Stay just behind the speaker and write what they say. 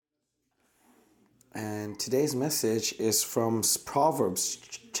And today's message is from Proverbs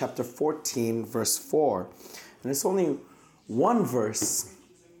chapter 14, verse 4. And it's only one verse.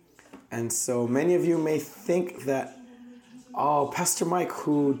 And so many of you may think that, Pastor Mike,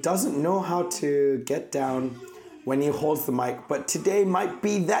 who doesn't know how to get down when he holds the mic, but today might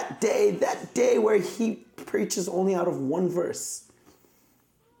be that day where he preaches only out of one verse.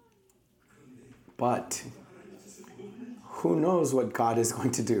 But who knows what God is going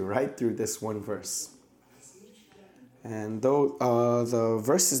to do right through this one verse. And though the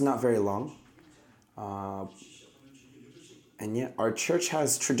verse is not very long, and yet our church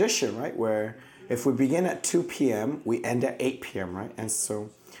has tradition, right, where if we begin at 2 p.m., we end at 8 p.m., right? And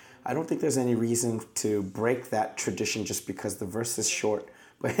so I don't think there's any reason to break that tradition just because the verse is short.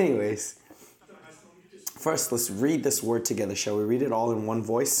 But anyways, first let's read this word together. Shall we read it all in one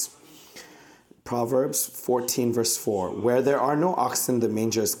voice? Proverbs 14, verse 4. Where there are no oxen, the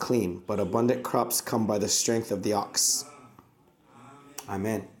manger is clean, but abundant crops come by the strength of the ox.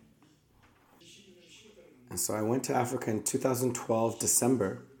 Amen. And so I went to Africa in 2012,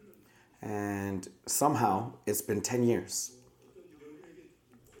 December, and somehow it's been 10 years.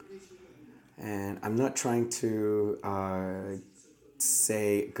 And I'm not trying to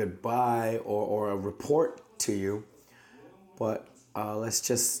say goodbye or a report to you, but I'll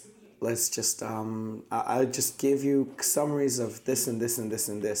just give you summaries of this and this and this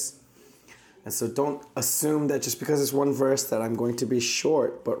and this. And so don't assume that just because it's one verse that I'm going to be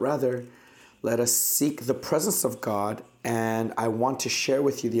short, but rather let us seek the presence of God. And I want to share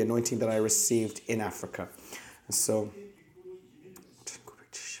with you the anointing that I received in Africa. And so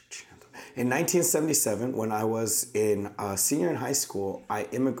in 1977, when I was in senior in high school, I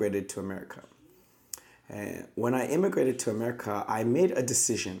immigrated to America. And when I immigrated to America, I made a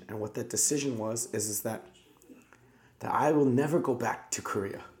decision. And what that decision is that I will never go back to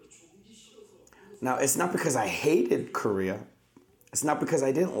Korea. Now, it's not because I hated Korea. It's not because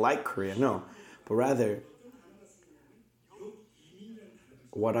I didn't like Korea, no. But rather,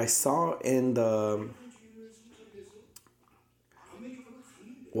 what I saw in the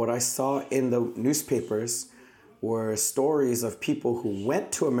newspapers were stories of people who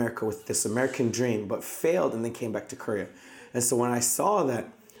went to America with this American dream but failed and then came back to Korea. And so when I saw that,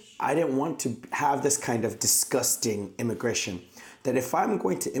 I didn't want to have this kind of disgusting immigration. That if I'm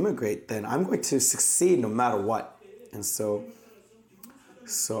going to immigrate, then I'm going to succeed no matter what. And so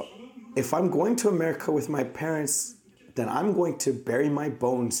if I'm going to America with my parents, then I'm going to bury my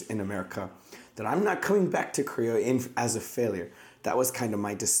bones in America. That I'm not coming back to Korea as a failure. That was kind of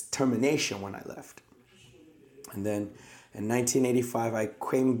my determination when I left. And then in 1985, I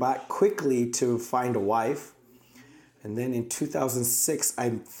came back quickly to find a wife. And then in 2006,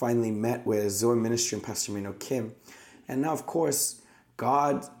 I finally met with Zoe Ministry and Pastor Minho Kim. And now, of course,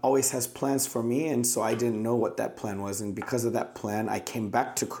 God always has plans for me. And so I didn't know what that plan was. And because of that plan, I came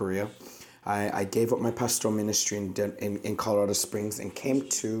back to Korea. I gave up my pastoral ministry in Colorado Springs and came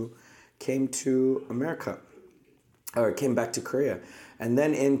to America, or came back to Korea. And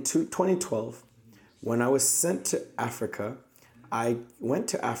then in 2012, when I was sent to Africa, I went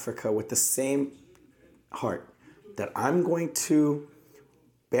to Africa with the same heart that I'm going to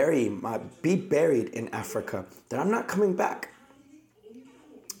be buried in Africa, that I'm not coming back.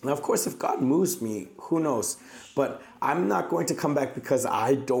 Now, of course, if God moves me, who knows? But I'm not going to come back because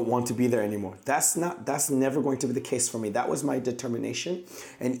I don't want to be there anymore. That's never going to be the case for me. That was my determination.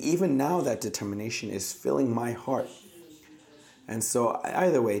 And even now that determination is filling my heart. And so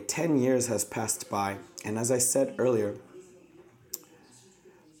either way, 10 years has passed by. And as I said earlier,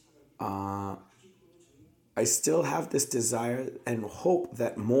 I still have this desire and hope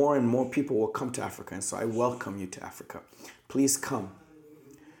that more and more people will come to Africa. And so I welcome you to Africa. Please come.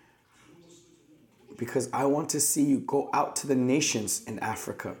 Because I want to see you go out to the nations in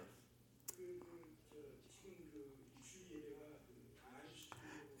Africa.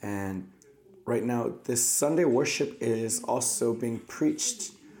 And right now, this Sunday worship is also being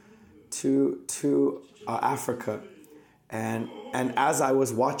preached to Africa. And as I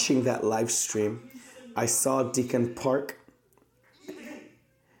was watching that live stream, I saw Deacon Park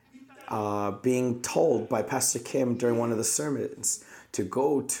being told by Pastor Kim during one of the sermons to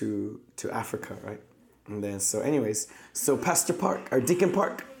go to Africa, right? And then, so Pastor Park, or Deacon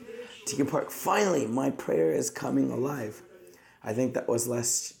Park, finally, my prayer is coming alive. I think that was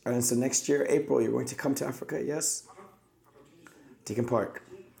and so next year, April, you're going to come to Africa, yes? Deacon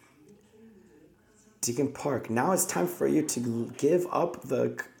Park, now it's time for you to give up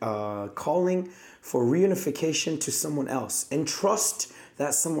the calling for reunification to someone else. Entrust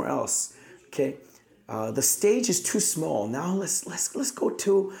that somewhere else, okay? the stage is too small. Now let's go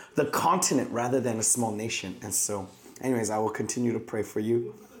to the continent rather than a small nation. And so, anyways, I will continue to pray for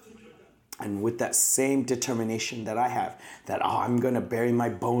you. And with that same determination that I have, that I'm going to bury my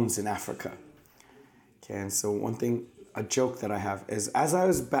bones in Africa. Okay, and so one thing, a joke that I have is as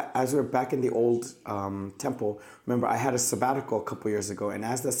we were back in the old temple, remember I had a sabbatical a couple years ago, and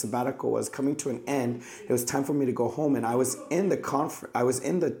as the sabbatical was coming to an end, it was time for me to go home, and I was in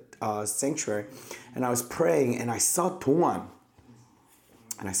the sanctuary, and I was praying, and I saw Tuan,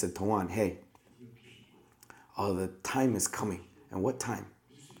 and I said, Tuan, hey, the time is coming. And what time?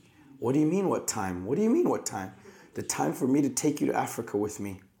 What do you mean what time? What do you mean what time? The time for me to take you to Africa with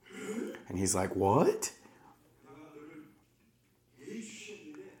me. And he's like, what?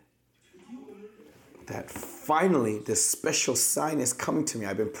 That finally this special sign is coming to me.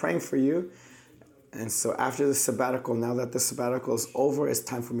 I've been praying for you. And so after the sabbatical, now that the sabbatical is over, it's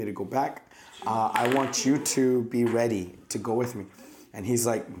time for me to go back. I want you to be ready to go with me. And he's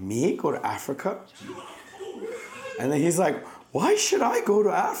like, me? Go to Africa? And then he's like, why should I go to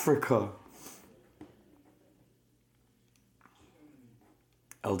Africa?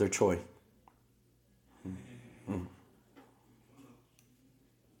 Elder Choi.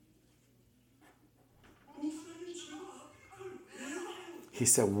 He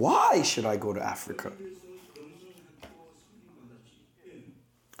said, why should I go to Africa?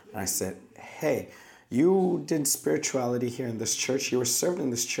 And I said, hey, you did spirituality here in this church. You were served in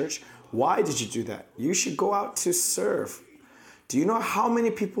this church. Why did you do that? You should go out to serve. Do you know how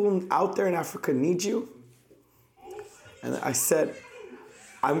many people out there in Africa need you? And I said,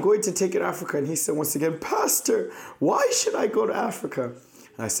 I'm going to take you to Africa. And he said once again, Pastor, why should I go to Africa?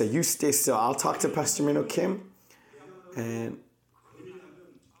 And I said, you stay still. I'll talk to Pastor Minho Kim. And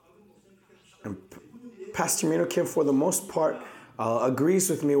Pastor Minho Kim, for the most part, agrees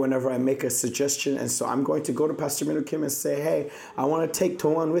with me whenever I make a suggestion. And so I'm going to go to Pastor Minho Kim and say, hey, I want to take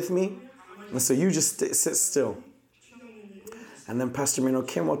Toan with me. And so you just sit still. And then Pastor Minho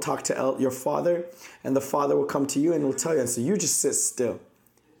Kim will talk to your father, and the father will come to you and will tell you. And so you just sit still.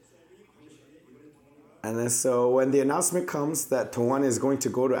 And then so when the announcement comes that Toan is going to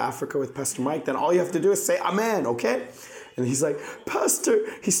go to Africa with Pastor Mike, then all you have to do is say, Amen, okay? And he's like, Pastor,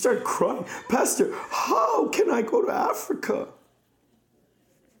 he started crying. Pastor, how can I go to Africa?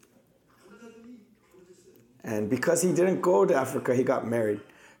 And because he didn't go to Africa, he got married.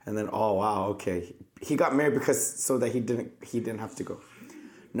 And then, oh, wow, okay. He got married because so that he didn't have to go.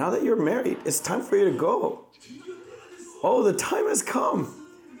 Now that you're married, it's time for you to go. Oh, the time has come.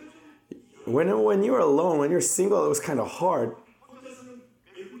 When you're alone, when you're single, it was kind of hard.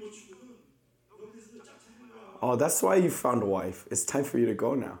 Oh, that's why you found a wife. It's time for you to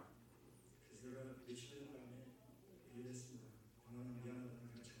go now.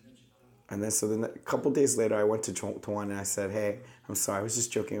 And then so then a couple days later, I went to Toan and I said, hey, I'm sorry, I was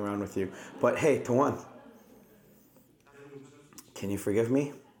just joking around with you. But hey, Toan, can you forgive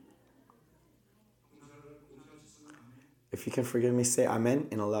me? If you can forgive me, say Amen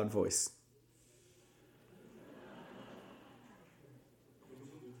in a loud voice.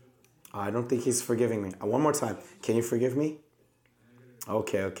 I don't think he's forgiving me. One more time. Can you forgive me?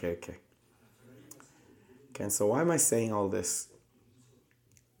 Okay. Okay, and so why am I saying all this?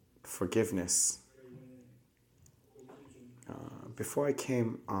 Forgiveness. Before I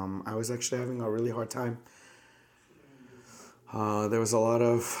came, I was actually having a really hard time. There was a lot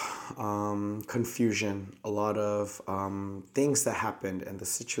of confusion, a lot of things that happened, and the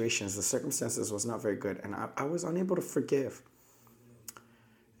circumstances was not very good, and I was unable to forgive.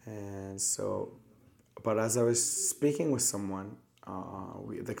 And so, but as I was speaking with someone,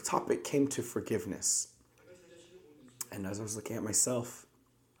 the topic came to forgiveness. And as I was looking at myself,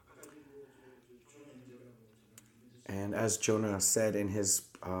 and as Jonah said in his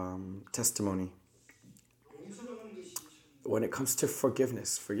testimony, when it comes to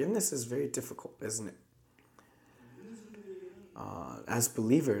forgiveness is very difficult, isn't it? As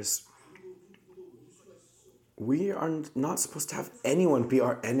believers, we are not supposed to have anyone be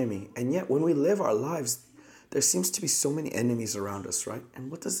our enemy. And yet when we live our lives, there seems to be so many enemies around us, right? And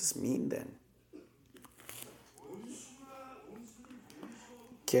what does this mean then?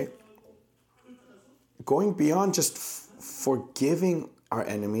 Okay. Going beyond just forgiving our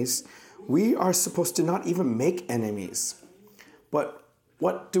enemies, we are supposed to not even make enemies. But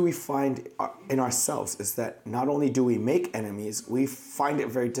what do we find in ourselves is that not only do we make enemies, we find it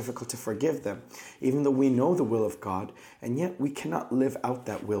very difficult to forgive them, even though we know the will of God, and yet we cannot live out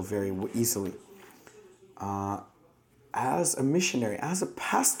that will very easily. as a missionary, as a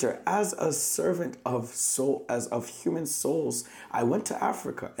pastor, as a servant of soul, as of human souls, I went to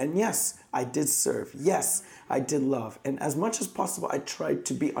Africa. And yes, I did serve. Yes, I did love. And as much as possible, I tried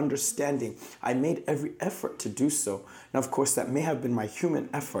to be understanding. I made every effort to do so. Now, of course, that may have been my human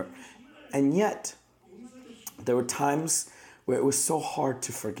effort. And yet, there were times where it was so hard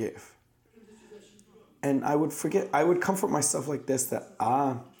to forgive. And I would comfort myself like this, that,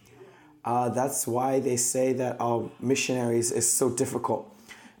 that's why they say that missionaries is so difficult,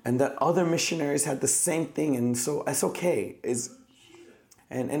 and that other missionaries had the same thing, and so it's okay.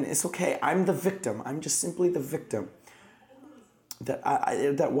 And it's okay. I'm the victim. I'm just simply the victim.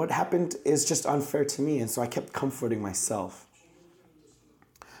 That what happened is just unfair to me, and so I kept comforting myself.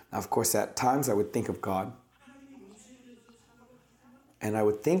 Now, of course, at times I would think of God, and I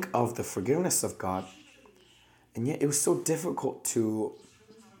would think of the forgiveness of God, and yet it was so difficult to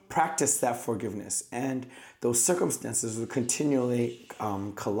practice that forgiveness, and those circumstances would continually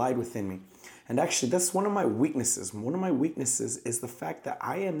collide within me. And actually, that's one of my weaknesses. One of my weaknesses is the fact that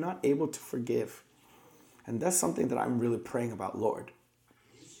I am not able to forgive. And that's something that I'm really praying about, Lord.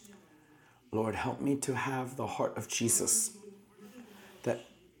 Lord, help me to have the heart of Jesus.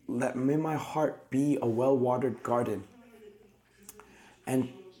 That may my heart be a well-watered garden. And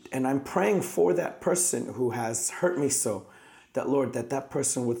I'm praying for that person who has hurt me so, that, Lord, that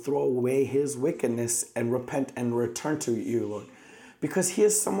person would throw away his wickedness and repent and return to you, Lord. Because he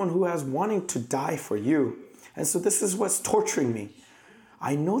is someone who has wanting to die for you. And so this is what's torturing me.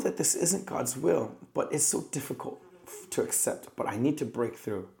 I know that this isn't God's will, but it's so difficult to accept. But I need to break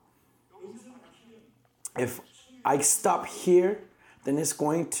through. If I stop here, then it's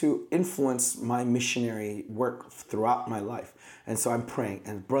going to influence my missionary work throughout my life. And so I'm praying.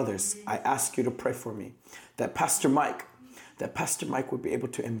 And brothers, I ask you to pray for me, that Pastor Mike would be able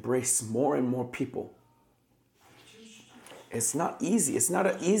to embrace more and more people. It's not easy. It's not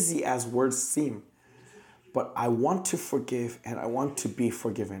as easy as words seem. But I want to forgive, and I want to be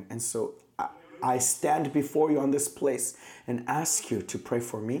forgiven. And so I stand before you on this place and ask you to pray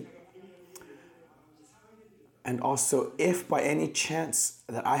for me. And also, if by any chance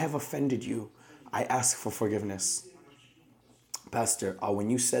that I have offended you, I ask for forgiveness. Pastor, when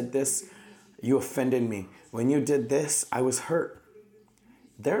you said this, you offended me. When you did this, I was hurt.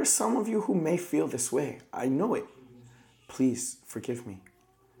 There are some of you who may feel this way. I know it. Please forgive me.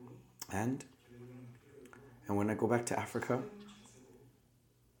 And when I go back to Africa,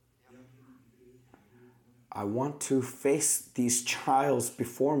 I want to face these trials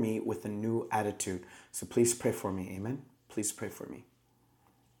before me with a new attitude. So please pray for me. Amen. Please pray for me.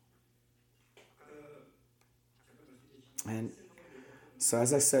 And so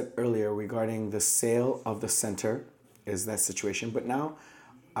as I said earlier regarding the sale of the center is that situation. But now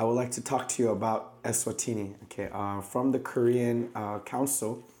I would like to talk to you about Eswatini. Okay, from the Korean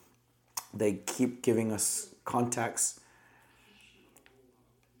Council, they keep giving us contacts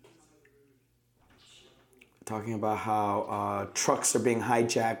talking about how trucks are being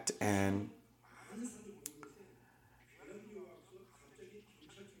hijacked and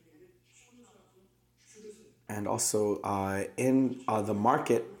also in the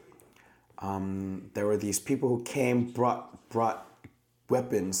market, there were these people who came, brought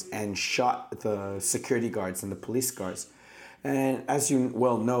weapons and shot the security guards and the police guards. And as you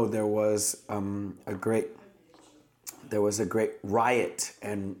well know, there was a great riot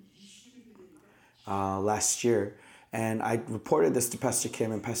and last year. And I reported this to Pastor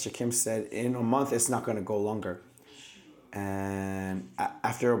Kim, and Pastor Kim said, in a month, it's not going to go longer. And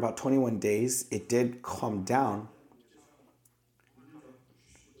after about 21 days, it did calm down.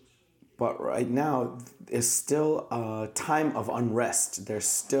 But right now, it's still a time of unrest. There's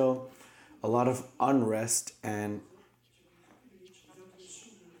still a lot of unrest, and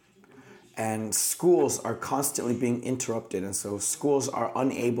schools are constantly being interrupted. And so schools are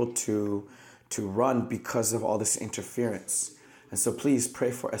unable to run because of all this interference. And so please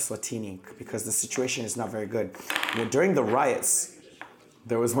pray for Eswatini, because the situation is not very good. During the riots,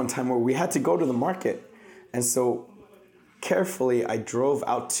 there was one time where we had to go to the market. And so carefully, I drove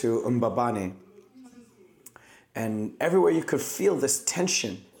out to Mbabane. And everywhere you could feel this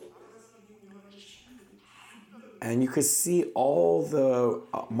tension. And you could see all the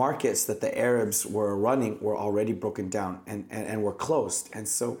markets that the Arabs were running were already broken down and were closed. And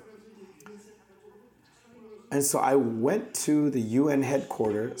so I went to the UN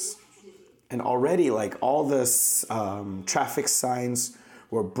headquarters, and already like all the traffic signs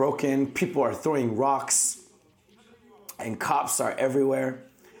were broken. People are throwing rocks, and cops are everywhere,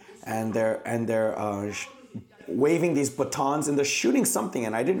 and they're waving these batons, and they're shooting something,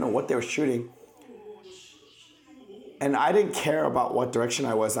 and I didn't know what they were shooting. and I didn't care about what direction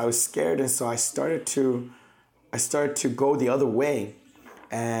I was. I was scared, and so I started to go the other way.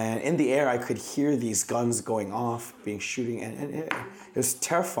 And in the air, I could hear these guns going off, being shooting, and it was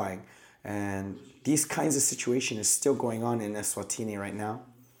terrifying. And these kinds of situation is still going on in Eswatini right now.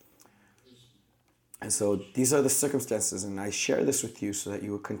 And so these are the circumstances, and I share this with you so that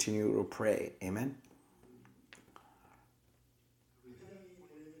you will continue to pray. Amen.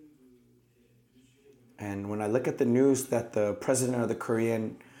 And when I look at the news that the president of the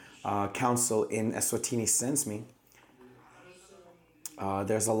Korean Council in Eswatini sends me,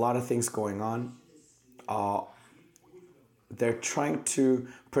 there's a lot of things going on. They're trying to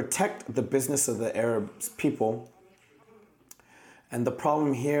protect the business of the Arab people. And the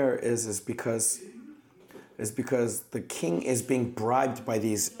problem here is because the king is being bribed by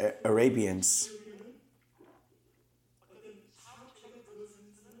these Arabians.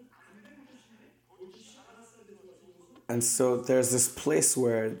 And so there's this place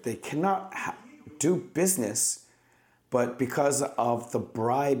where they cannot do business, but because of the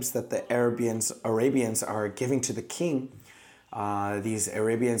bribes that the Arabians are giving to the king, these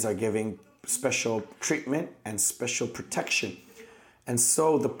Arabians are giving special treatment and special protection. And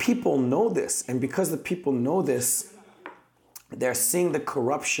so the people know this. And because the people know this, they're seeing the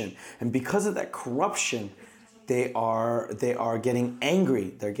corruption. And because of that corruption, they are getting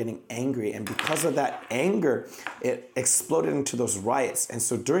angry. They're getting angry. And because of that anger, it exploded into those riots. And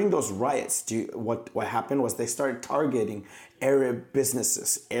so during those riots, what happened was they started targeting Arab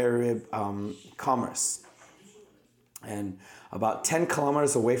businesses, Arab commerce. And about 10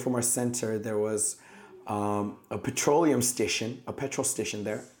 kilometers away from our center, there was a petrol station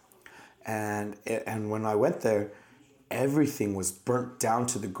there. And when I went there, everything was burnt down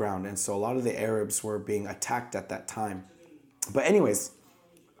to the ground. And so a lot of the Arabs were being attacked at that time. But anyways,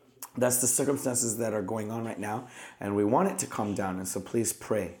 that's the circumstances that are going on right now. And we want it to calm down. And so please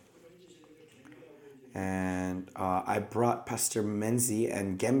pray. And I brought Pastor Menzi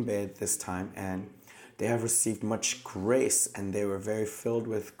and Gembe this time. And they have received much grace. And they were very filled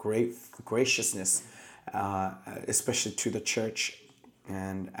with great graciousness, especially to the church.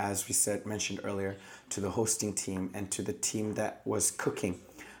 And as we mentioned earlier, to the hosting team and to the team that was cooking.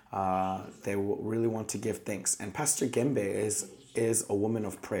 They really want to give thanks. And Pastor Gembe is a woman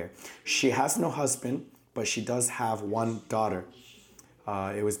of prayer. She has no husband, but she does have one daughter.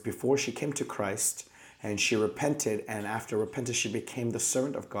 It was before she came to Christ, and she repented. And after repentance, she became the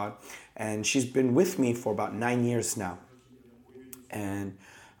servant of God. And she's been with me for about 9 years now. And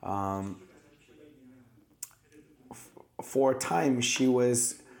for a time, she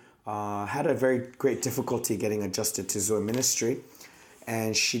had a very great difficulty getting adjusted to Zoe ministry,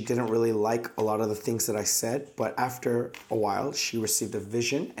 and she didn't really like a lot of the things that I said. But after a while, she received a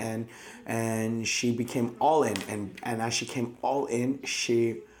vision, and she became all in. And as she came all in,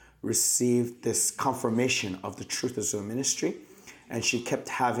 she received this confirmation of the truth of Zoe ministry, and she kept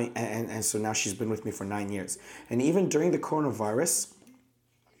having. And so now she's been with me for 9 years. And even during the coronavirus.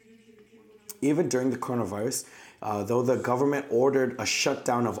 Though the government ordered a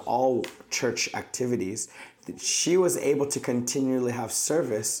shutdown of all church activities, she was able to continually have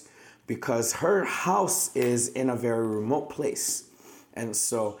service because her house is in a very remote place. And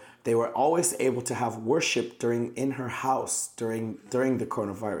so they were always able to have worship in her house during the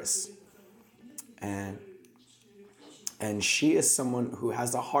coronavirus. And she is someone who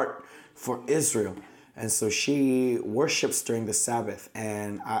has a heart for Israel. And so she worships during the Sabbath.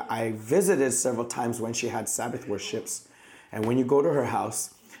 And I visited several times when she had Sabbath worships. And when you go to her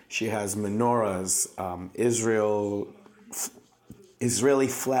house, she has menorahs, Israeli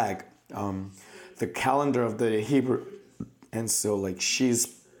flag, the calendar of the Hebrew. And so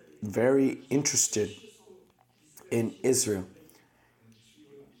she's very interested in Israel.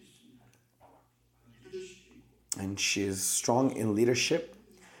 And she is strong in leadership.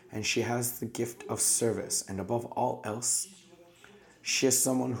 And she has the gift of service. And above all else, she is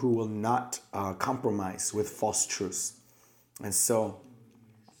someone who will not compromise with false truths. That's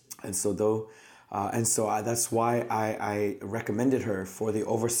why I recommended her for the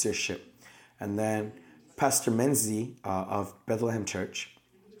overseership. And then Pastor Menzi of Bethlehem Church,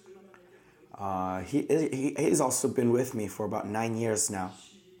 he's also been with me for about 9 years now.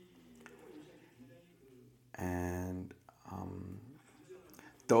 And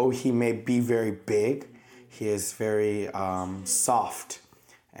though he may be very big, he is very soft,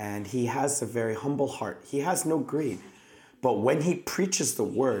 and he has a very humble heart. He has no greed, but when he preaches the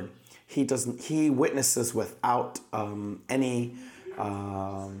word, he witnesses without any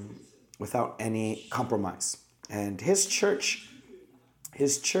compromise. And his church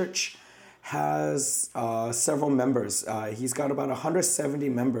has several members. He's got about 170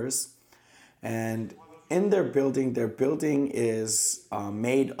 members, and in their building is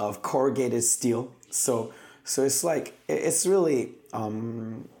made of corrugated steel. So it's like it's really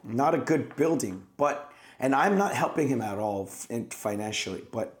not a good building. And I'm not helping him at all financially.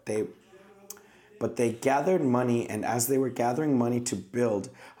 But they gathered money, and as they were gathering money to build,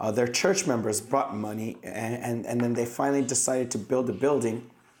 their church members brought money, and then they finally decided to build a building.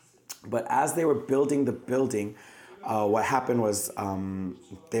 But as they were building the building, what happened was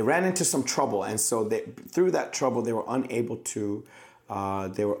they ran into some trouble, and so through that trouble they were unable to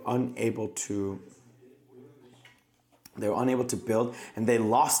build, and they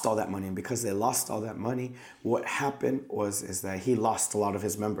lost all that money. And because they lost all that money, what happened is that he lost a lot of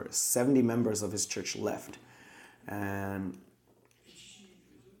his members. 70 members of his church left, and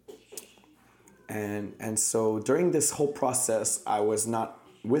so during this whole process, I was not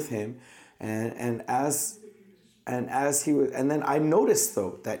with him, and as he was, and then I noticed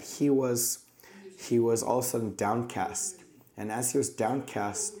though that he was all of a sudden downcast, and as he was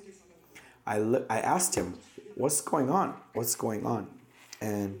downcast, I asked him, "What's going on? What's going on?"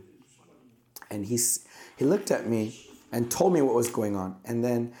 And he looked at me and told me what was going on. And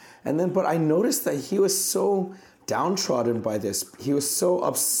then but I noticed that he was so downtrodden by this. He was so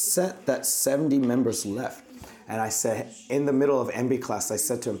upset that 70 members left. And I said, in the middle of MB class, I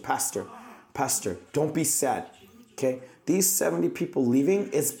said to him, Pastor, don't be sad. Okay? These 70 people leaving,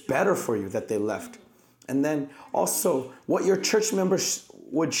 it's better for you that they left. And then also, what your church members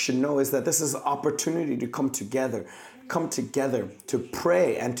should know is that this is an opportunity to come together to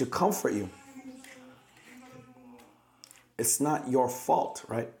pray and to comfort you. It's not your fault,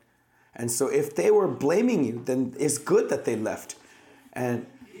 right? And so if they were blaming you, then it's good that they left. And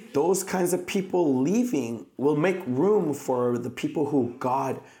those kinds of people leaving will make room for the people who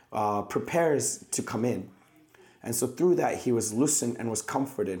God prepares to come in. And so through that, he was loosened and was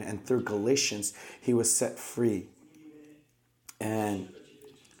comforted. And through Galatians, he was set free. And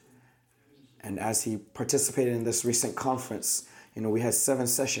as he participated in this recent conference, we had 7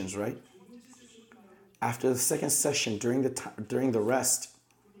 sessions, right? After the second session, during the rest,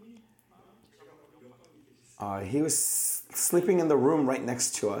 he was sleeping in the room right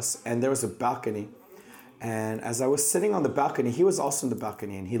next to us, and there was a balcony. And as I was sitting on the balcony, he was also in the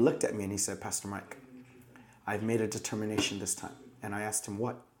balcony, and he looked at me and he said, Pastor Mike, I've made a determination this time. And I asked him,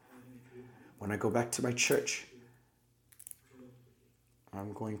 what? When I go back to my church,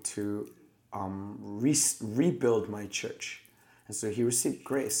 I'm going to rebuild my church. And so he received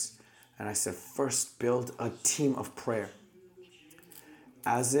grace. And I said, first, build a team of prayer.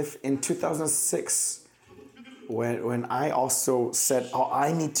 As if in 2006, when I also said,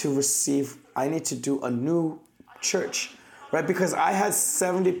 I need to do a new church, right? Because I had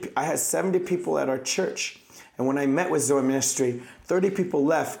 70 people at our church. And when I met with Zoe Ministry, 30 people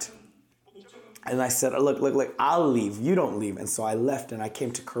left. And I said, look, I'll leave. You don't leave. And so I left and I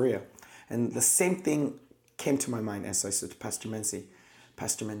came to Korea. And the same thing came to my mind. And so I said to Pastor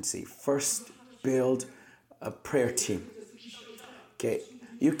Menzi, first build a prayer team. Okay,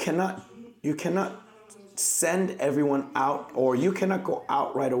 you cannot send everyone out, or you cannot go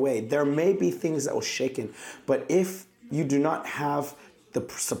out right away. There may be things that will shaken, but if you do not have the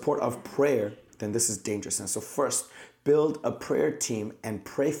support of prayer, then this is dangerous. And so first, build a prayer team and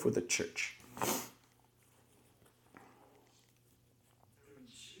pray for the church.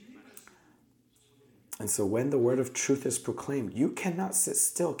 And so when the word of truth is proclaimed, you cannot sit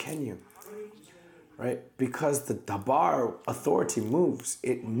still, can you? Right? Because the Dabar authority moves.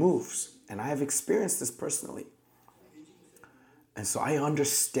 It moves. And I have experienced this personally. And so I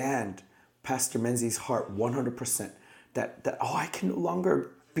understand Pastor Menzi's heart 100%. That I can no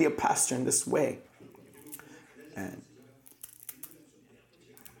longer be a pastor in this way.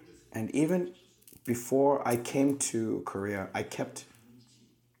 And even before I came to Korea, I kept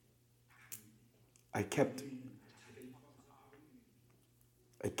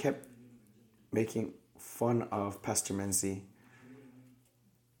making fun of Pastor Menzi.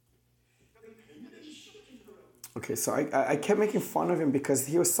 Okay, so I kept making fun of him because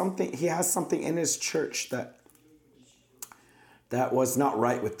he has something in his church that was not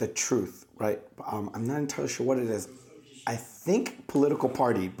right with the truth, right? I'm not entirely sure what it is. I think political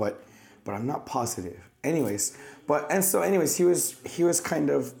party, but I'm not positive. Anyways, he was kind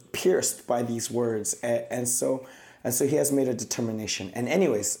of pierced by these words, and so he has made a determination.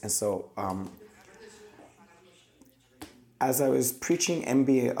 As I was preaching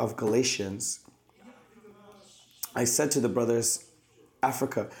MBA of Galatians, I said to the brothers,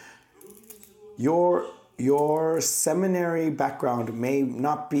 Africa, your your seminary background may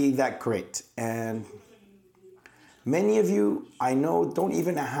not be that great. And many of you, I know, don't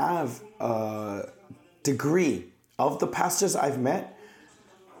even have a degree. Of the pastors I've met,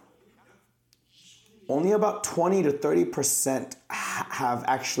 only about 20 to 30% have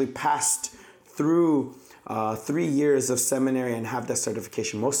actually passed through 3 years of seminary and have that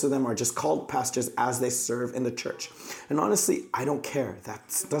certification. Most of them are just called pastors as they serve in the church. And honestly, I don't care. That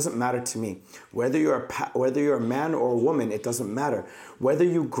doesn't matter to me. Whether you're a man or a woman, it doesn't matter. Whether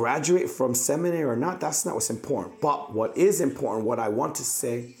you graduate from seminary or not, that's not what's important. But what is important, what I want to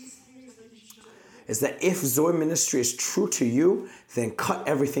say, is that if Zoe Ministry is true to you, then cut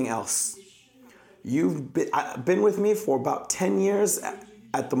everything else. You've been with me for about 10 years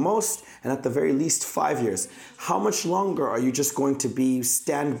at the most, and at the very least 5 years. How much longer are you just going to be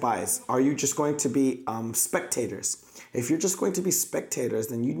standbys? Are you just going to be spectators? If you're just going to be spectators,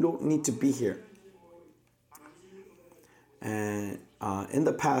 then you don't need to be here. And in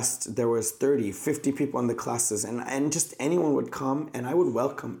the past, there was 30, 50 people in the classes, and just anyone would come, and I would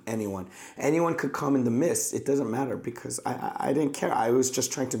welcome anyone. Anyone could come in the midst. It doesn't matter, because I didn't care. I was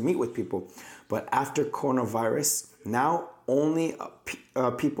just trying to meet with people. But after coronavirus, now only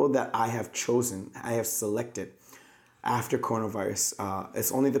people that I have chosen, I have selected after coronavirus.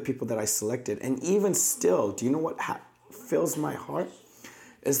 It's only the people that I selected. And even still, do you know what fills my heart?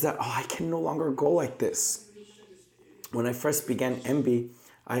 Is that, I can no longer go like this. When I first began MB,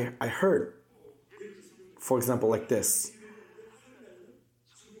 I heard, for example, like this,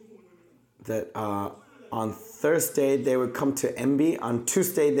 that on Thursday they would come to MB, on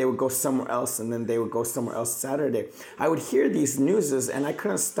Tuesday they would go somewhere else, and then they would go somewhere else Saturday. I would hear these newses and I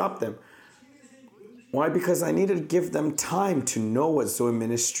couldn't stop them. Why? Because I needed to give them time to know what Zoe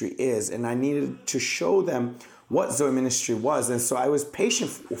Ministry is, and I needed to show them what Zoe Ministry was. And so I was patient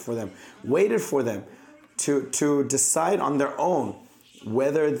for them, waited for them to decide on their own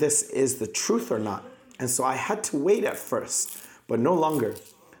whether this is the truth or not. And so I had to wait at first, but no longer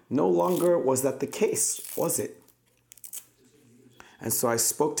was that the case, was it? And so I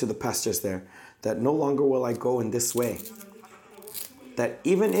spoke to the pastors there that no longer will I go in this way. That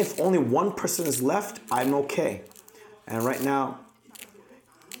even if only one person is left, I'm okay. And right now,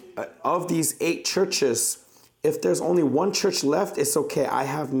 of these 8 churches, if there's only one church left, it's okay. I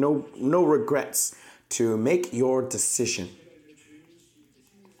have no regrets. To make your decision.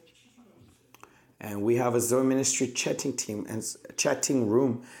 And we have a Zoe Ministry chatting team and chatting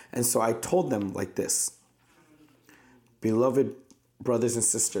room. And so I told them like this: beloved brothers and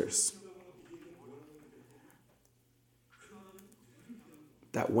sisters,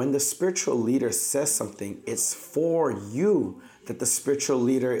 that when the spiritual leader says something, it's for you that the spiritual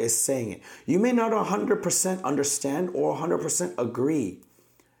leader is saying it. You may not 100% understand or 100% agree.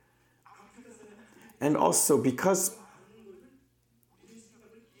 And also because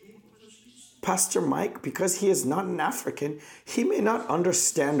Pastor Mike, because he is not an African, he may not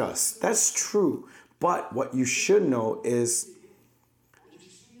understand us. That's true. But what you should know is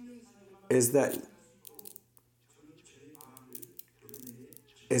that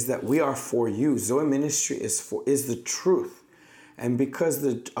we are for you. Zoe Ministry is the truth. And because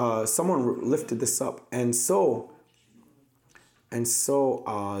someone lifted this up, and so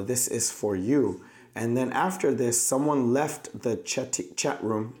this is for you. And then after this, someone left the chat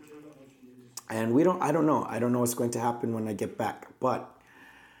room, and I don't know what's going to happen when I get back. But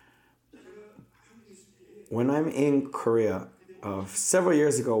when I'm in Korea, several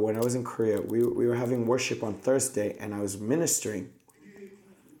years ago when I was in Korea, we were having worship on Thursday, and I was ministering,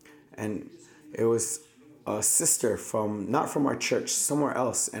 and it was a sister not from our church, somewhere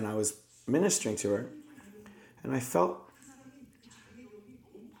else, and I was ministering to her, and I felt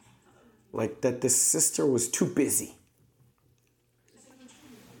like that this sister was too busy.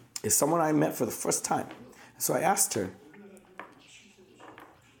 It's someone I met for the first time. So I asked her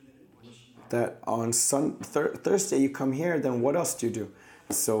that on Thursday you come here, then what else do you do?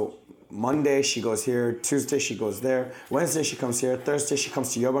 So Monday she goes here, Tuesday she goes there, Wednesday she comes here, Thursday she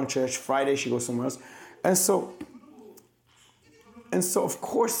comes to Yobang Church, Friday she goes somewhere else. And so of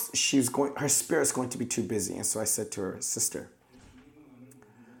course her spirit's going to be too busy. And so I said to her,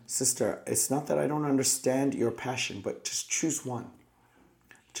 Sister, it's not that I don't understand your passion, but just choose one.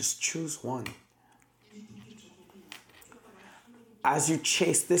 Just choose one. As you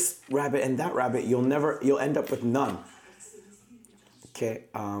chase this rabbit and that rabbit, you'll end up with none. Okay,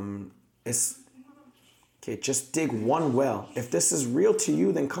 just dig one well. If this is real to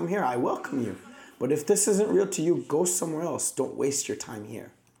you, then come here. I welcome you. But if this isn't real to you, go somewhere else. Don't waste your time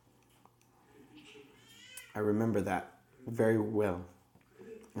here. I remember that very well.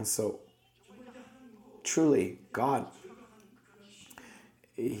 And so truly, God,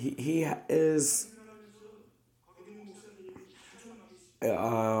 he is,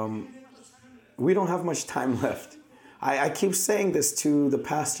 we don't have much time left. I keep saying this to the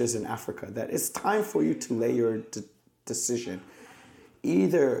pastors in Africa, that it's time for you to lay your decision.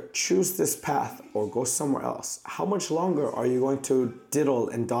 Either choose this path or go somewhere else. How much longer are you going to diddle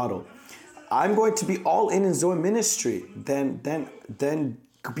and dawdle? I'm going to be all in Zoe ministry. Then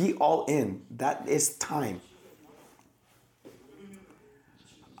be all in. That is time.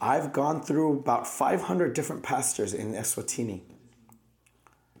 I've gone through about 500 different pastors in Eswatini.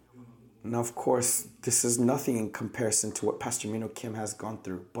 Now, of course, this is nothing in comparison to what Pastor Minho Kim has gone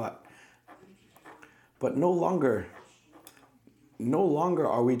through, but no longer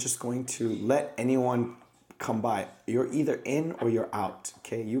are we just going to let anyone come by. You're either in or you're out,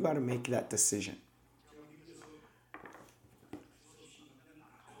 okay? You got to make that decision.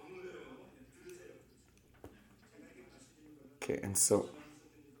 Okay, and so,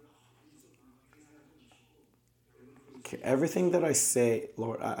 everything that I say,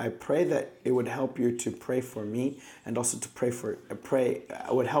 Lord, I pray that it would help you to pray for me, and also to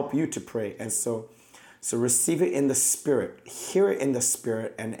I would help you to pray. And so receive it in the Spirit, hear it in the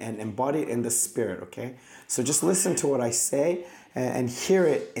Spirit, and embody it in the Spirit, okay? So just listen to what I say and hear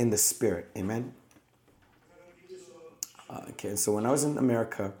it in the Spirit, amen? Okay, so when I was in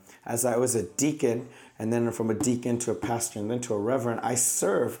America, as I was a deacon, and then from a deacon to a pastor, and then to a reverend, I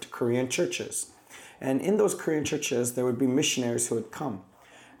served Korean churches. And in those Korean churches, there would be missionaries who would come.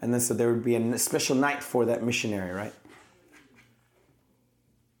 And then so there would be a special night for that missionary, right?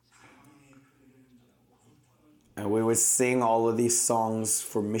 And we would sing all of these songs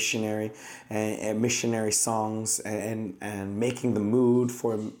for missionary, and missionary songs, and making the mood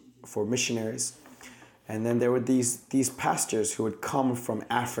for missionaries. And then there were these pastors who would come from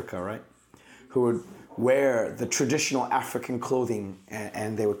Africa, right? Who would wear the traditional African clothing,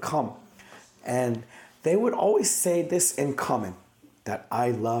 and they would come. And they would always say this in common, that I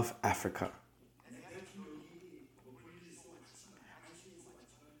love Africa.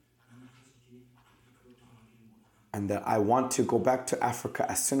 And that I want to go back to Africa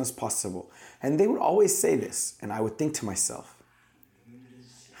as soon as possible. And they would always say this, and I would think to myself,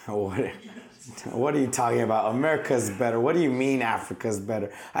 what are you talking about? America's better. What do you mean Africa's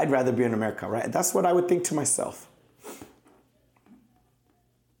better? I'd rather be in America, right? That's what I would think to myself.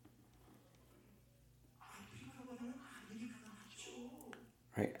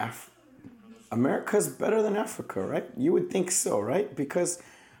 Right? America's better than Africa, right? You would think so, right? Because,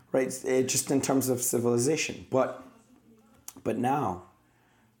 right, just in terms of civilization. But now,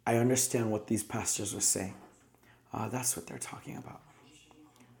 I understand what these pastors were saying. That's what they're talking about.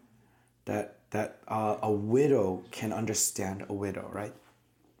 That a widow can understand a widow, right?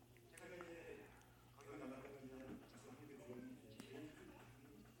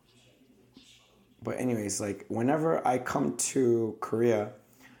 But anyways, like whenever I come to Korea,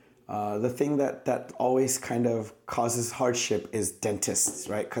 the thing that always kind of causes hardship is dentists,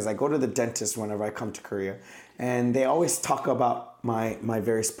 right? Because I go to the dentist whenever I come to Korea, and they always talk about my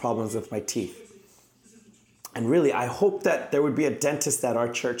various problems with my teeth. And really, I hope that there would be a dentist at our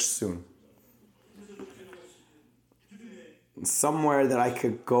church soon. Somewhere that I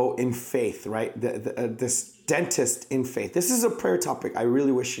could go in faith, right? This dentist in faith. This is a prayer topic I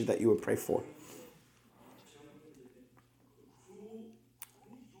really wish that you would pray for.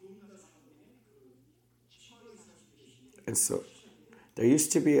 And so there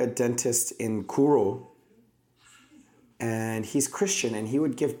used to be a dentist in Kuro, and he's Christian, and he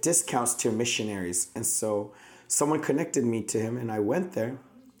would give discounts to missionaries. And so someone connected me to him, and I went there,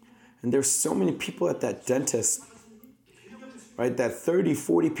 and there's so many people at that dentist, right, that 30,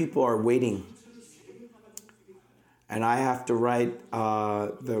 40 people are waiting. And I have to ride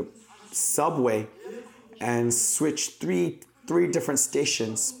the subway and switch three different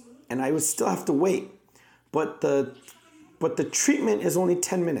stations, and I would still have to wait. But the treatment is only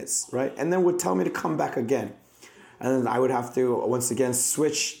 10 minutes, right? And then would tell me to come back again. And then I would have to, once again,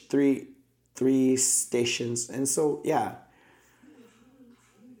 switch three stations. And so, yeah.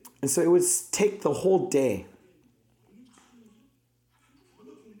 And so it would take the whole day.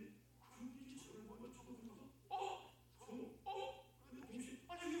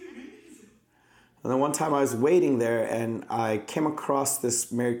 And then one time I was waiting there, and I came across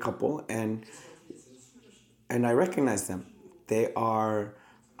this married couple, and I recognized them. They are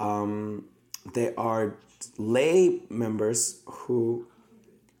lay members who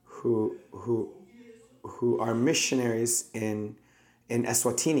are missionaries in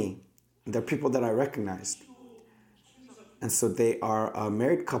Eswatini. They're people that I recognized. And so they are a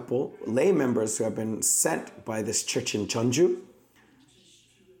married couple, lay members who have been sent by this church in Jeonju.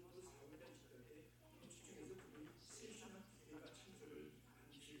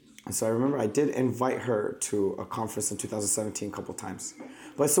 And so I remember I did invite her to a conference in 2017 a couple times.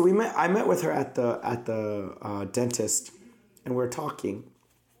 But so we met. I met with her at the dentist, and we were talking.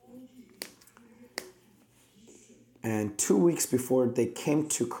 And 2 weeks before they came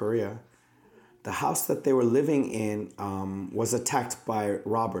to Korea, the house that they were living in was attacked by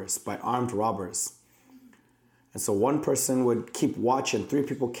robbers, by armed robbers. And so one person would keep watch, and 3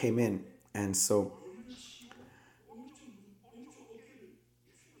 people came in. And so,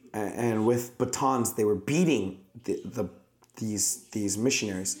 and with batons, they were beating these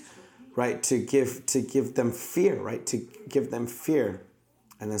missionaries, right? To give them fear, right? To give them fear,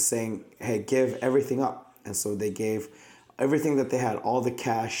 and then saying, "Hey, give everything up." And so they gave everything that they had, all the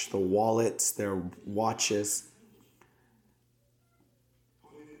cash, the wallets, their watches.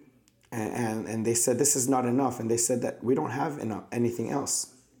 And they said, this is not enough. And they said that we don't have enough, anything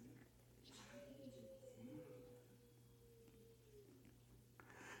else.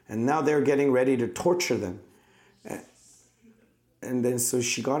 And now they're getting ready to torture them. And then so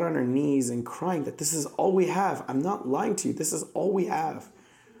she got on her knees and crying that this is all we have. I'm not lying to you. This is all we have.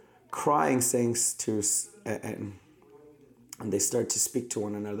 Crying, saying to, and they started to speak to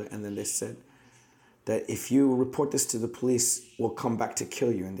one another. And then they said that if you report this to the police, we'll come back to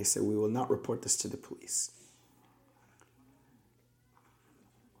kill you. And they said, we will not report this to the police.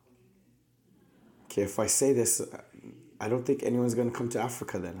 Okay, if I say this, I don't think anyone's going to come to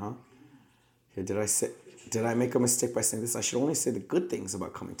Africa then, huh? Okay, did I make a mistake by saying this? I should only say the good things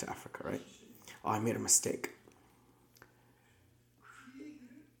about coming to Africa, right? Oh, I made a mistake.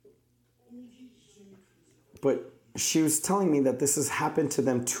 But she was telling me that this has happened to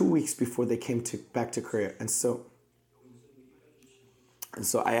them 2 weeks before they came back to Korea. And so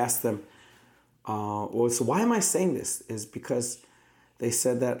I asked them, so why am I saying this? Is because they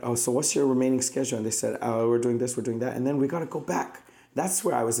said that, so what's your remaining schedule? And they said, we're doing this, we're doing that. And then we got to go back. That's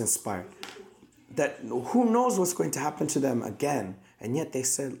where I was inspired. That who knows what's going to happen to them again. And yet they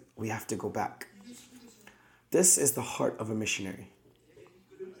said, we have to go back. This is the heart of a missionary.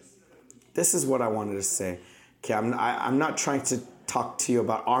 This is what I wanted to say. Okay, I'm not trying to talk to you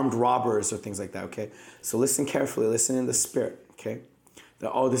about armed robbers or things like that, okay? So listen carefully, listen in the spirit, okay?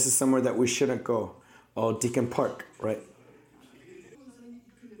 That, this is somewhere that we shouldn't go. Oh, Deacon Park, right?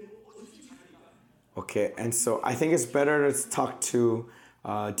 Okay, and so I think it's better to talk to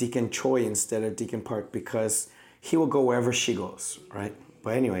Deacon Choi instead of Deacon Park because he will go wherever she goes, right?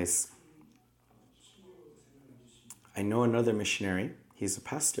 But anyways, I know another missionary. He's a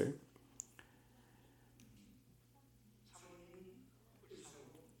pastor.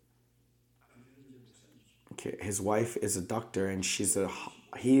 Okay, his wife is a doctor and he's a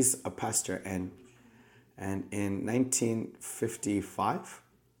pastor, and in 1955,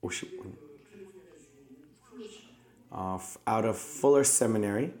 out of Fuller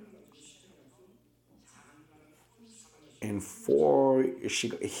Seminary,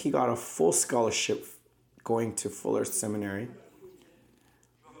 he got a full scholarship going to Fuller Seminary.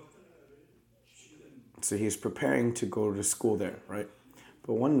 So he's preparing to go to school there, right?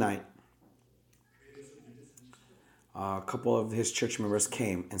 But one night, a couple of his church members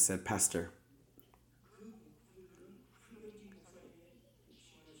came and said, Pastor,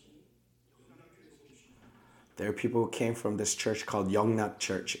 there are people who came from this church called Remnant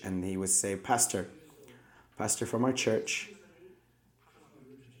Church, and he would say, Pastor from our church,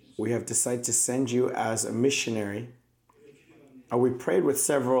 we have decided to send you as a missionary. We prayed with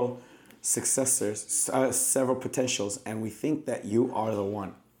several successors, several potentials, and we think that you are the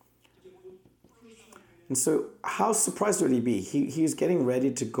one. And so how surprised would he be? He's getting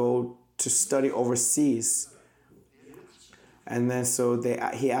ready to go to study overseas. And then so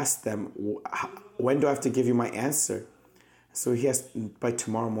he asked them, when do I have to give you my answer? So he asked, by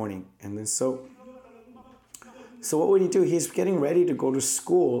tomorrow morning. And then so what would he do? He's getting ready to go to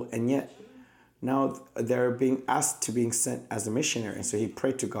school, and yet now they're being asked to being sent as a missionary. And so he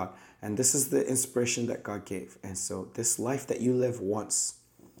prayed to God. And this is the inspiration that God gave. And so this life that you live once,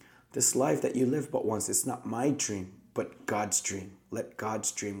 this life that you live but once, it's not my dream, but God's dream. Let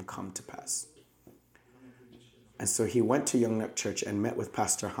God's dream come to pass. And so he went to Remnant Church and met with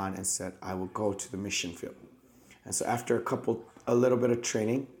Pastor Han and said, I will go to the mission field. And so after a little bit of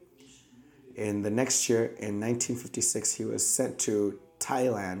training, in the next year, in 1956, he was sent to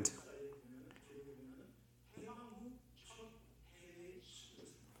Thailand.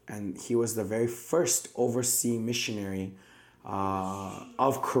 And he was the very first overseas missionary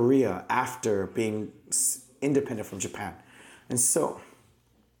of Korea after being independent from Japan. And so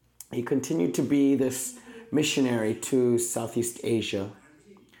he continued to be this missionary to Southeast Asia.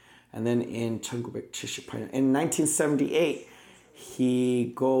 And then in 1978,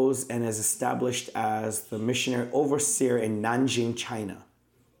 he goes and is established as the missionary overseer in Nanjing, China.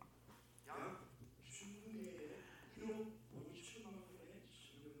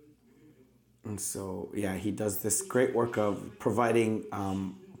 And so, yeah, he does this great work of providing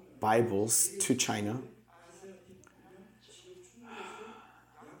Bibles to China.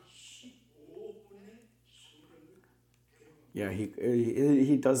 Yeah,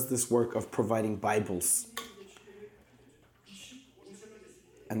 he does this work of providing Bibles.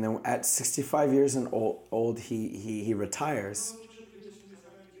 And then at 65 years and old he retires.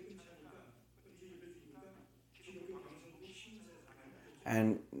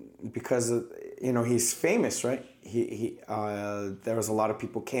 And because he's famous, right? There was a lot of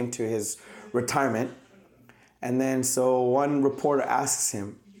people came to his retirement, and then so one reporter asks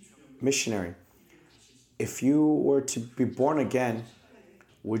him, missionary, if you were to be born again,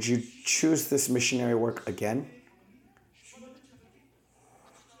 would you choose this missionary work again?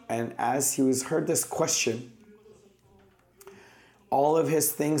 And as he heard this question, all of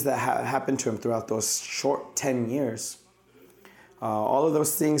his things that happened to him throughout those short 10 years, all of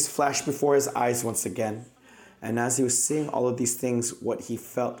those things flashed before his eyes once again. And as he was seeing all of these things, what he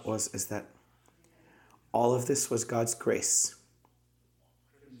felt is that all of this was God's grace.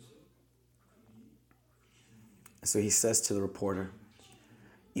 So he says to the reporter,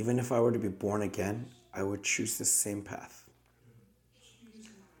 even if I were to be born again, I would choose the same path.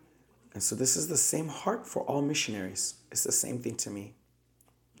 And so this is the same heart for all missionaries. It's the same thing to me.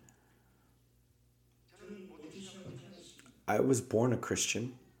 I was born a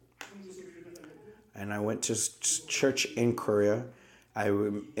Christian, and I went to church in Korea. I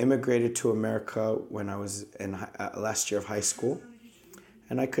immigrated to America when I was in last year of high school,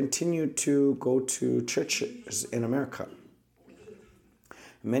 and I continued to go to churches in America.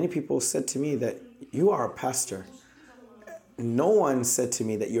 Many people said to me that you are a pastor. No one said to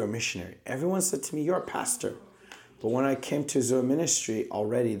me that you're a missionary. Everyone said to me, you're a pastor. But when I came to Zoe Ministry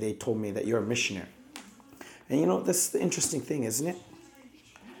already, they told me that you're a missionary. And that's the interesting thing, isn't it?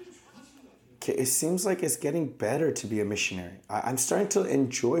 It seems like it's getting better to be a missionary. I'm starting to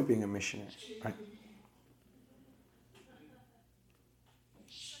enjoy being a missionary, right?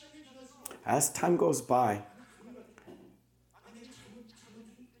 As time goes by,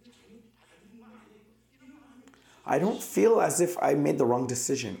 I don't feel as if I made the wrong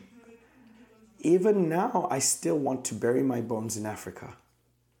decision. Even now, I still want to bury my bones in Africa.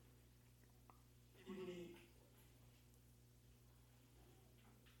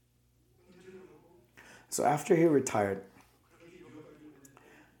 So after he retired,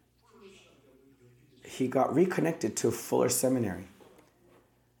 he got reconnected to Fuller Seminary.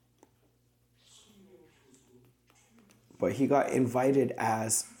 But he got invited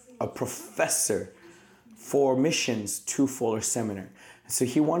as a professor for missions to Fuller Seminary. So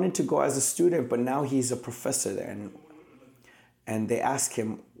he wanted to go as a student, but now he's a professor there. And they ask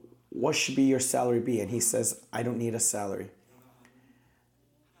him, what should be your salary be? And he says, I don't need a salary.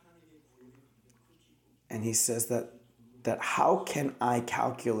 And he says that how can I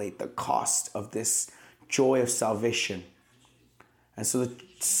calculate the cost of this joy of salvation? And so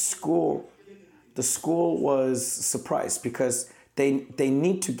the school was surprised because they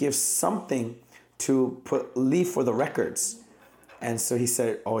need to give something to leave for the records. And so he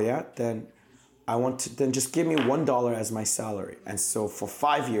said, oh yeah, then just give me $1 as my salary. And so for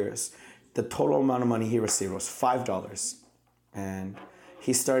 5 years, the total amount of money he received was $5. And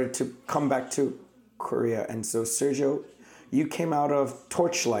he started to come back to Korea. And so Sergio, you came out of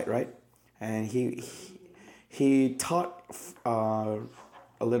Torchlight, right? And he taught a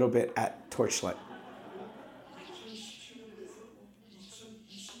little bit at Torchlight.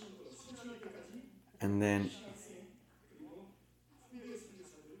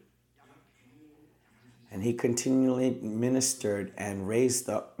 And he continually ministered and raised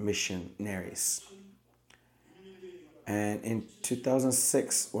up missionaries. And in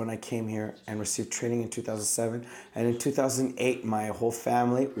 2006, when I came here and received training in 2007, and in 2008, my whole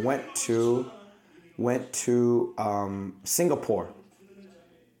family went to Singapore.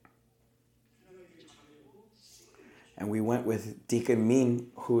 And we went with Deacon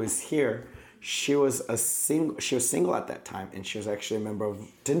Min, who is here. She was single at that time, and she was actually a member of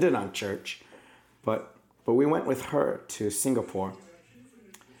Dindanan Church. But we went with her to Singapore.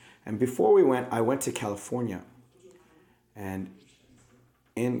 And before we went, I went to California. And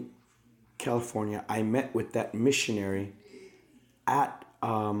in California, I met with that missionary at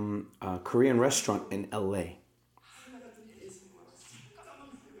a Korean restaurant in LA.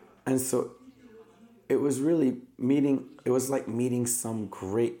 And so it was like meeting some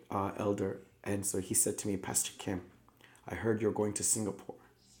great elder. And so he said to me, Pastor Kim, I heard you're going to Singapore.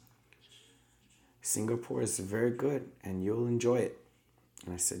 Singapore is very good and you'll enjoy it.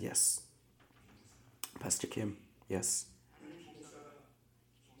 And I said, yes. Pastor Kim, yes.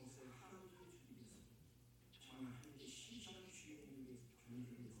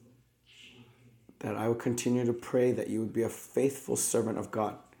 That I would continue to pray that you would be a faithful servant of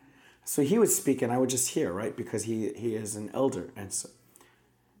God. So he would speak and I would just hear, right? Because he is an elder.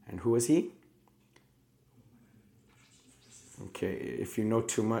 And who is he? Okay, if you know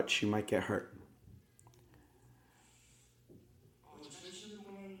too much, you might get hurt.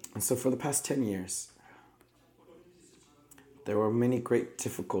 And so for the past 10 years, there were many great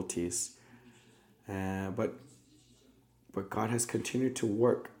difficulties. But God has continued to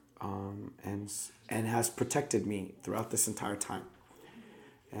work and has protected me throughout this entire time.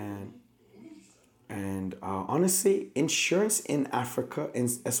 And honestly, insurance in Africa, in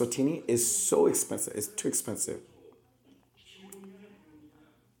Eswatini, is so expensive. It's too expensive.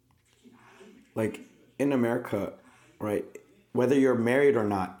 Like in America, right, whether you're married or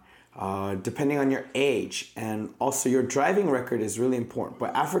not, depending on your age, and also your driving record is really important.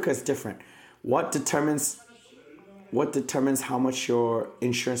 But Africa is different. What determines how much your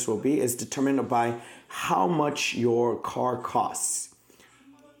insurance will be is determined by how much your car costs.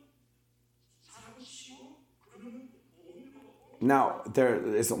 Now, there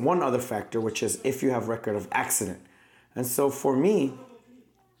is one other factor, which is if you have record of accident. And so for me,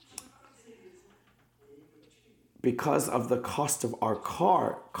 because of the cost of our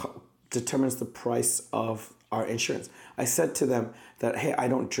car determines the price of our insurance. I said to them that, hey, I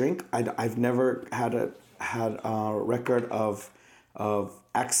don't drink. I've never had a record of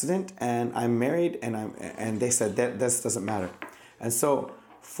accident, and I'm married, and they said that this doesn't matter. And so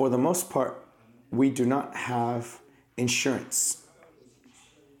for the most part, we do not have insurance.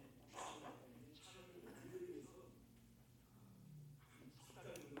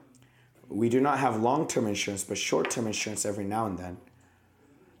 We do not have long-term insurance, but short-term insurance every now and then.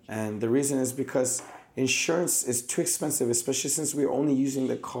 And the reason is because insurance is too expensive, especially since we're only using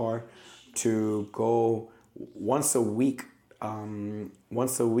the car to go once a week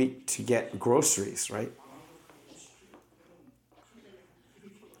to get groceries, right?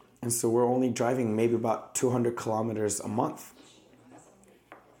 And so we're only driving maybe about 200 kilometers a month.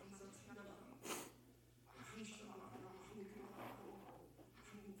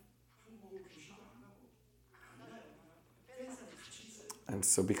 And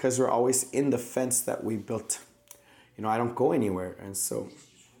so because we're always in the fence that we built, I don't go anywhere. And so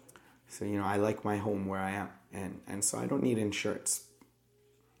I like my home where I am. And so I don't need insurance.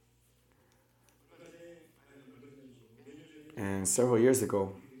 And several years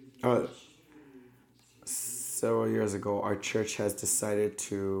ago, our church has decided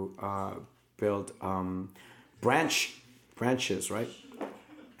to build branches, right?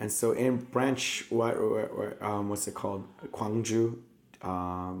 And so in branch, what's it called? Gwangju,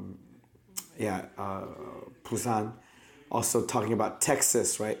 Busan. Also talking about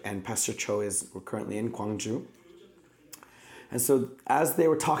Texas, right? And Pastor Cho is currently in Gwangju. And so as they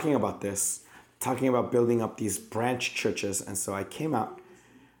were talking about building up these branch churches, and so I came out,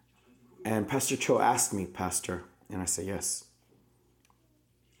 and Pastor Cho asked me, Pastor, and I said, yes.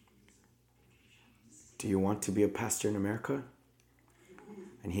 Do you want to be a pastor in America?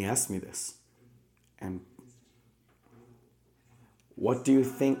 And he asked me this. And what do you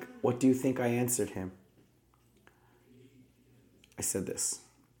think I answered him? I said this.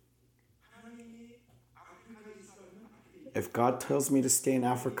 If God tells me to stay in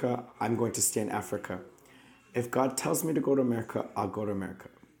Africa, I'm going to stay in Africa. If God tells me to go to America, I'll go to America.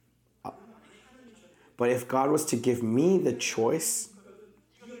 But if God was to give me the choice,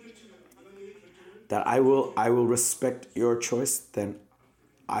 that I will respect your choice, then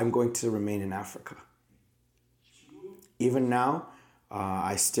I'm going to remain in Africa. Even now,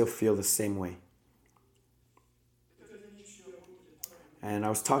 I still feel the same way. And I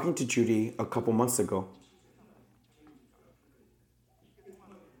was talking to Judy a couple months ago.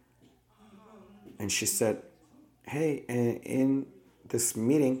 And she said, hey, in this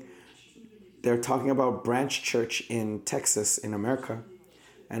meeting, they're talking about branch church in Texas, in America,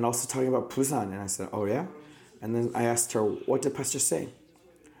 and also talking about Busan. And I said, oh yeah? And then I asked her, what did Pastor say?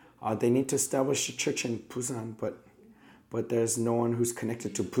 They need to establish a church in Busan, but there's no one who's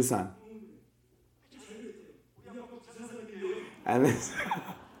connected to Busan. And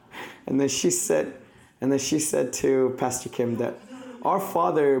then she said to Pastor Kim that our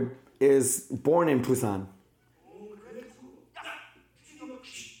father is born in Busan.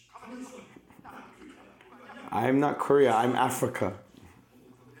 I'm not Korea, I'm Africa.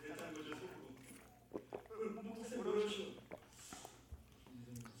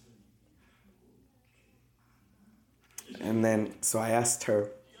 And then, so I asked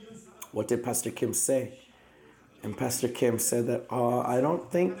her, what did Pastor Kim say? And Pastor Kim said that, I don't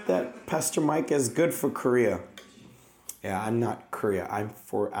think that Pastor Mike is good for Korea. Yeah, I'm not Korea, I'm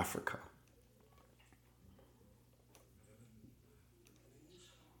for Africa.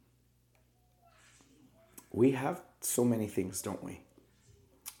 We have so many things, don't we?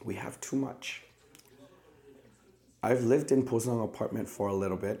 We have too much. I've lived in Posang apartment for a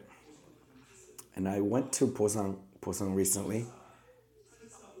little bit. And I went to Posang recently.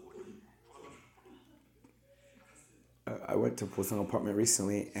 I went to Posang apartment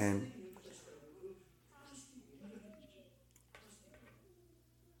recently and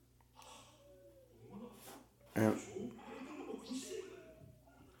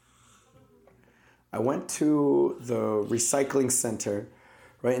I went to the recycling center,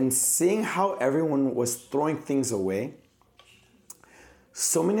 right? And seeing how everyone was throwing things away,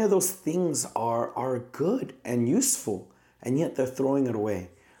 so many of those things are good and useful, and yet they're throwing it away.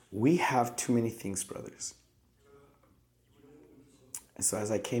 We have too many things, brothers. And so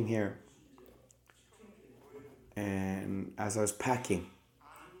as I came here, and as I was packing,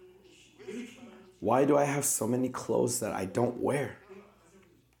 why do I have so many clothes that I don't wear?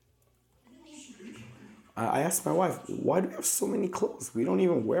 I asked my wife, why do we have so many clothes? We don't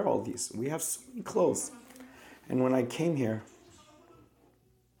even wear all these. We have so many clothes. And when I came here,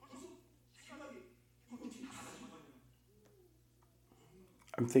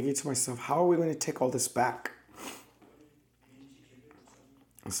 I'm thinking to myself, how are we going to take all this back?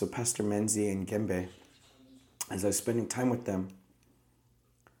 And so Pastor Menzi and Gembe, as I was spending time with them,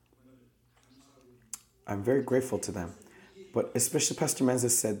 I'm very grateful to them. But especially Pastor Menzi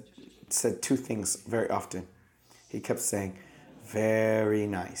said two things very often. He kept saying, very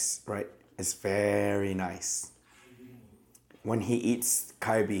nice, right? It's very nice. When he eats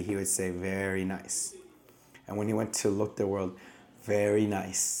kalbi, he would say, very nice. And when he went to Look the World, very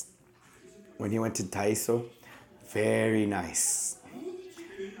nice. When he went to Taiso, very nice.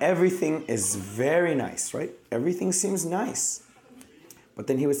 Everything is very nice, right? Everything seems nice. But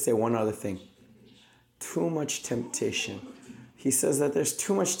then he would say one other thing. Too much temptation. He says that there's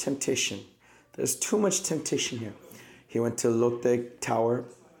too much temptation. There's too much temptation here. He went to Lotte Tower,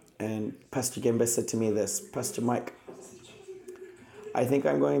 and Pastor Gembe said to me this, Pastor Mike, I think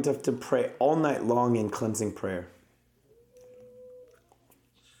I'm going to have to pray all night long in cleansing prayer.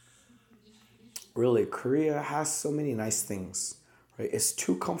 Really, Korea has so many nice things, right? It's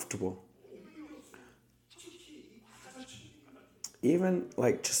too comfortable. Even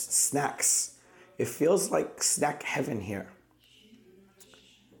like just snacks. It feels like snack heaven here.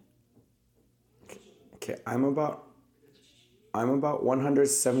 Okay, I'm about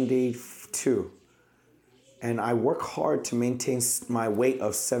 172. And I work hard to maintain my weight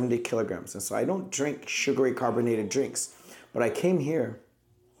of 70 kilograms. And so I don't drink sugary carbonated drinks. But I came here,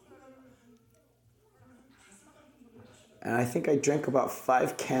 and I think I drank about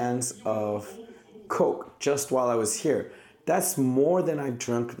 5 cans of Coke just while I was here. That's more than I've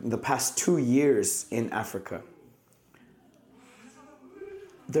drunk the past 2 years in Africa.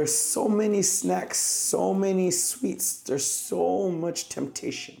 There's so many snacks, so many sweets. There's so much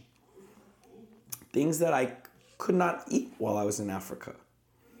temptation. Things that I could not eat while I was in Africa.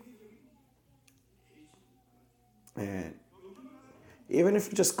 And even if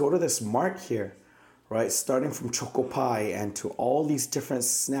you just go to this mart here, right, starting from choco pie and to all these different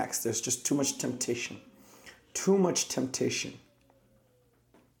snacks, there's just too much temptation. Too much temptation.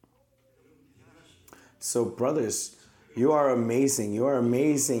 So brothers, you are amazing. You are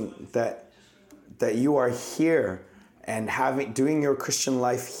amazing that you are here and doing your Christian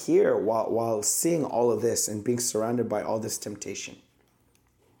life here while seeing all of this and being surrounded by all this temptation.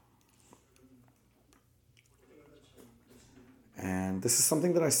 And this is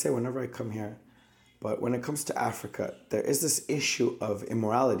something that I say whenever I come here. But when it comes to Africa, there is this issue of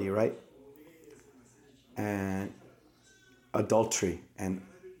immorality, right? And adultery. And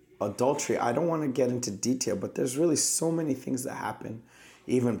adultery, I don't want to get into detail, but there's really so many things that happen.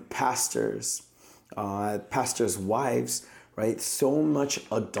 Even pastors' wives, right? So much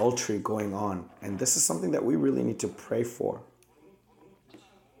adultery going on. And this is something that we really need to pray for.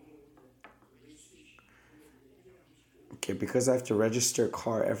 Okay, because I have to register a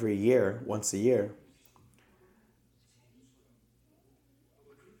car every year, once a year.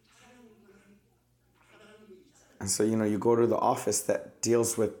 And so, you go to the office that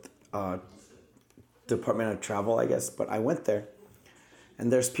deals with Department of Travel, I guess. But I went there.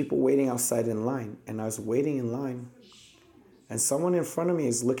 And there's people waiting outside in line. And I was waiting in line. And someone in front of me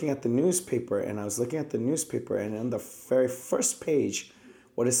is looking at the newspaper. And I was looking at the newspaper. And on the very first page,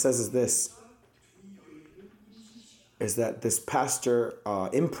 what it says is this. Is that this pastor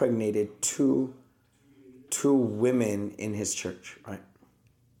impregnated two women in his church, right?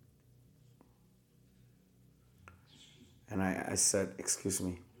 And I said, excuse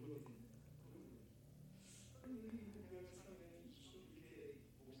me.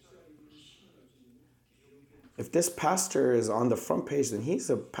 If this pastor is on the front page, then he's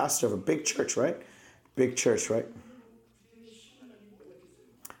a pastor of a big church, right? Big church, right?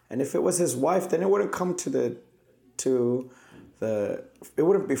 And if it was his wife, then it wouldn't come to the it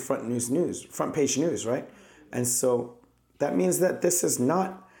wouldn't be front page news, right? And so that means that this is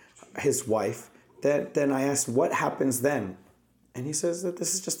not his wife. Then I asked, what happens then? And he says that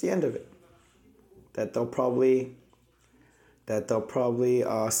this is just the end of it. That they'll probably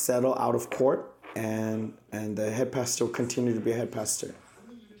settle out of court, and the head pastor will continue to be a head pastor.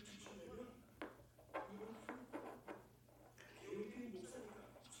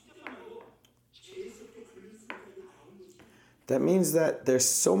 That means that there's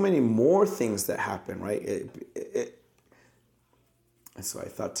so many more things that happen, right? And so I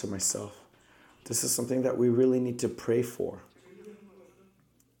thought to myself, this is something that we really need to pray for.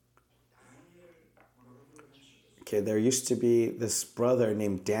 Okay, there used to be this brother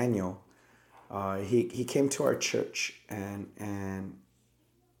named Daniel. He came to our church, and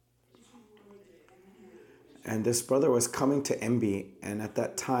this brother was coming to MB, and at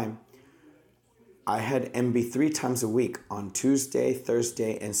that time, I had MB 3 times a week on Tuesday,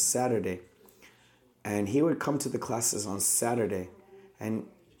 Thursday, and Saturday. And he would come to the classes on Saturday. And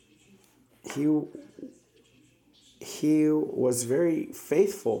he was very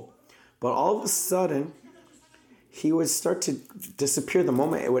faithful. But all of a sudden, he would start to disappear the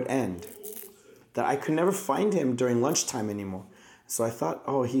moment it would end. That I could never find him during lunchtime anymore. So I thought,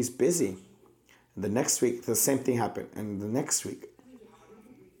 oh, he's busy. And the next week, the same thing happened. And the next week.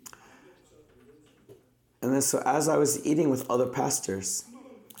 And then so as I was eating with other pastors,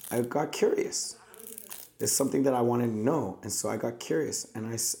 I got curious. It's something that I wanted to know. And so I got curious. And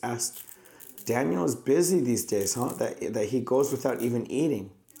I asked, Daniel is busy these days, huh? That he goes without even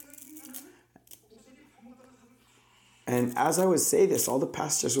eating. And as I would say this, all the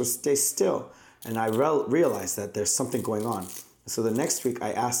pastors would stay still. And I realized that there's something going on. So the next week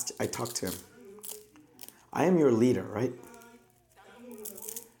I talked to him. I am your leader, right?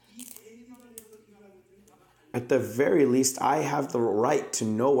 At the very least, I have the right to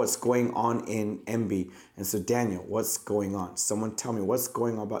know what's going on in MB. And so, Daniel, what's going on? Someone tell me what's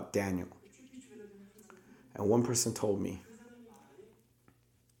going on about Daniel. And one person told me.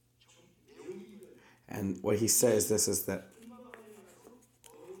 And what he says is that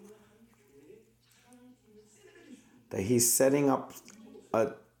he's setting up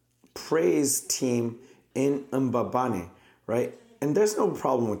a praise team in Mbabane, right? And there's no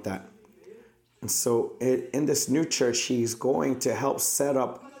problem with that. And so in this new church, he's going to help set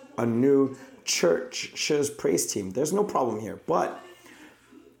up a new church's praise team. There's no problem here. But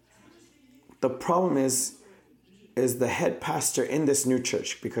the problem is the head pastor in this new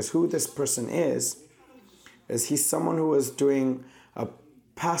church. Because who this person is he's someone who was doing a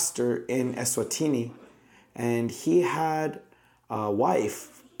pastor in Eswatini. And he had a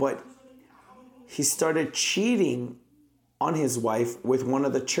wife, but he started cheating on his wife with one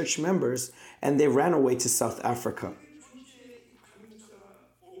of the church members, and they ran away to South Africa.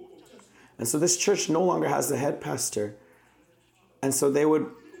 And so this church no longer has the head pastor. And so they would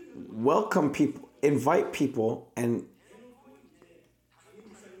welcome people, invite people, and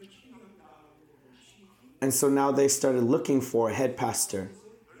so now they started looking for a head pastor.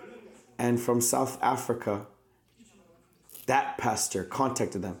 And from South Africa, that pastor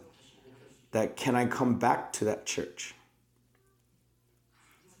contacted them that, can I come back to that church?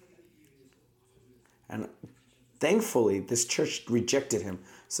 And thankfully, this church rejected him,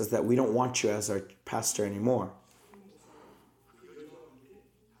 says that we don't want you as our pastor anymore.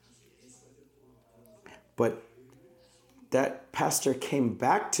 But that pastor came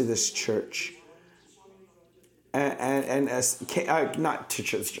back to this church came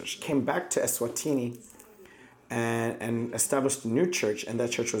back to Eswatini and established a new church, and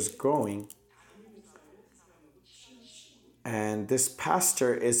that church was growing. And this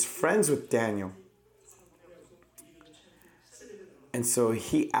pastor is friends with Daniel. And so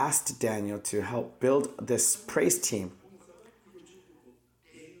he asked Daniel to help build this praise team.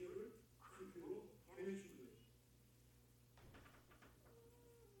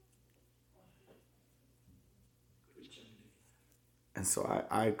 And so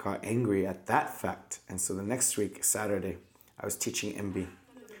I got angry at that fact. And so the next week, Saturday, I was teaching MB.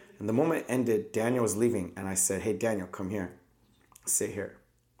 And the moment it ended, Daniel was leaving. And I said, hey, Daniel, come here. Sit here.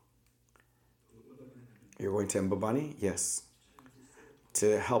 You're going to Mbabani? Yes.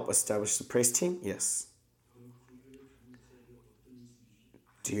 To help establish the praise team? Yes.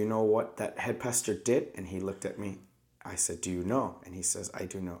 Do you know what that head pastor did? And he looked at me. I said, do you know? And he says, I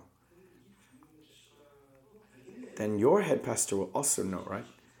do know. Then your head pastor will also know, right?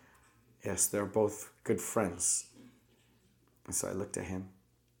 Yes, they're both good friends. And so I looked at him.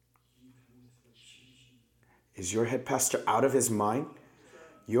 Is your head pastor out of his mind?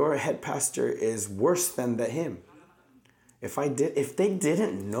 Your head pastor is worse than him. If they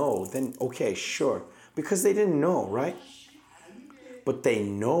didn't know, then okay, sure. Because they didn't know, right? But they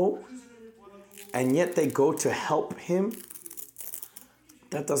know, and yet they go to help him.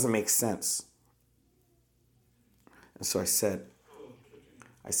 That doesn't make sense. And so I said,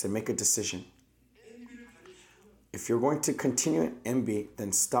 make a decision. If you're going to continue at MB,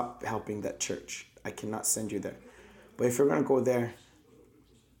 then stop helping that church. I cannot send you there. But if you're going to go there,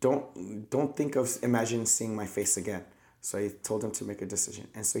 don't think of imagine seeing my face again. So I told him to make a decision.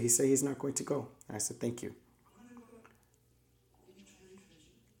 And so he said he's not going to go. And I said, thank you.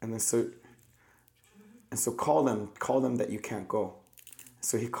 And so call them that you can't go.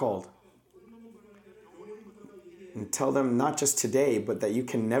 So he called. And tell them not just today, but that you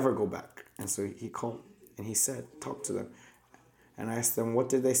can never go back. And so he called and he said, talk to them. And I asked them, what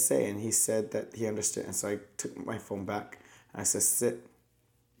did they say? And he said that he understood. And so I took my phone back and I said, sit.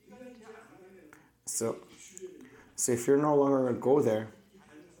 So if you're no longer going to go there,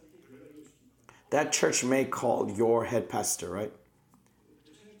 that church may call your head pastor, right?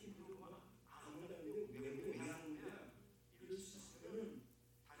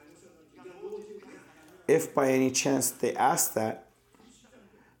 If by any chance they ask that,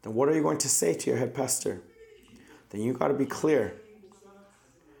 then what are you going to say to your head pastor? Then you got to be clear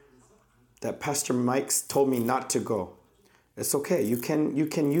that Pastor Mike's told me not to go. It's okay. You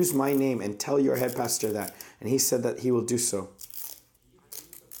can use my name and tell your head pastor that. And he said that he will do so.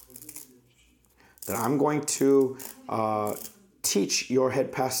 That I'm going to teach your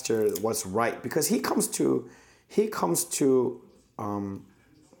head pastor what's right. Because he comes to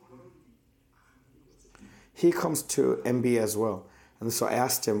MB as well. And so I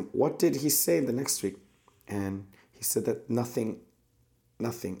asked him, what did he say the next week? And he said that nothing.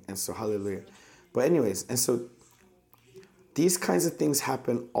 And so hallelujah. But anyways, and so these kinds of things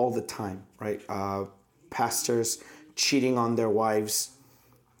happen all the time, right? Pastors cheating on their wives,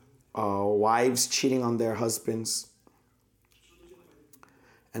 wives cheating on their husbands.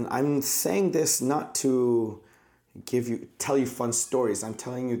 And I'm saying this not to tell you fun stories. I'm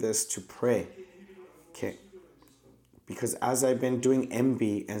telling you this to pray. Okay. Because as I've been doing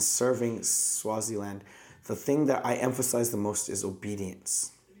MB and serving Swaziland, the thing that I emphasize the most is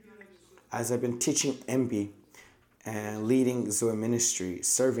obedience. As I've been teaching MB and leading Zoe Ministry,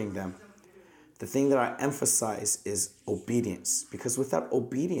 serving them, the thing that I emphasize is obedience. Because without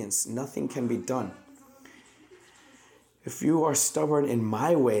obedience, nothing can be done. If you are stubborn in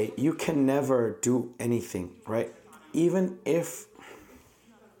my way, you can never do anything, right? Even if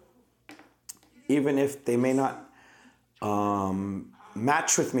they may not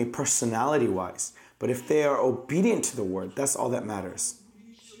match with me personality-wise, but if they are obedient to the word, that's all that matters.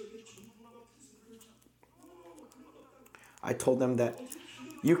 I told them that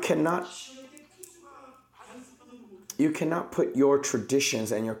you cannot put your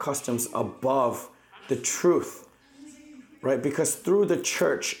traditions and your customs above the truth, right? Because through the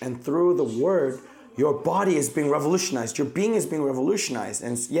church and through the word, your body is being revolutionized. Your being is being revolutionized.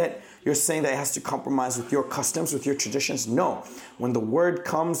 And yet you're saying that it has to compromise with your customs, with your traditions. No. When the word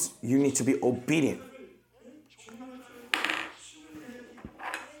comes, you need to be obedient.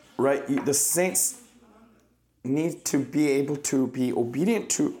 Right? The saints need to be able to be obedient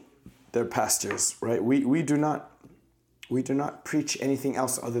to their pastors. Right? We do not preach anything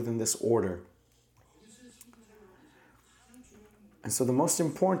else other than this order. And so the most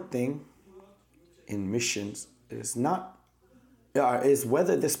important thing in missions is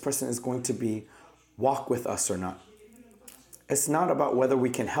whether this person is going to walk with us or not. It's not about whether we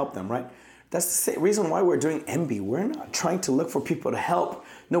can help them, right? That's the reason why we're doing MB. We're not trying to look for people to help.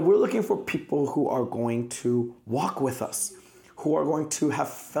 No, we're looking for people who are going to walk with us, who are going to have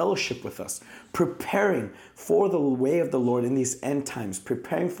fellowship with us, preparing for the way of the Lord in these end times,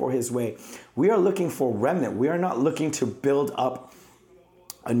 preparing for his way. We are looking for remnant. We are not looking to build up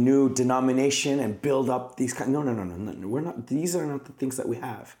a new denomination and build up these kind. No. We're not. These are not the things that we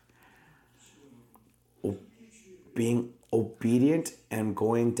have. Being obedient and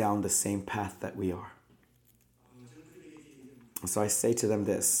going down the same path that we are. So I say to them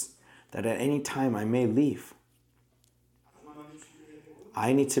this, that at any time I may leave.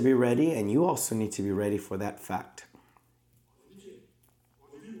 I need to be ready, and you also need to be ready for that fact.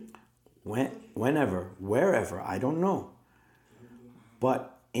 Whenever, wherever, I don't know.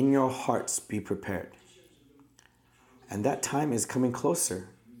 But in your hearts, be prepared. And that time is coming closer,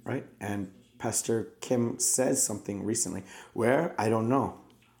 right? And Pastor Kim said something recently. Where? I don't know.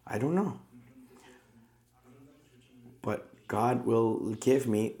 I don't know. But God will give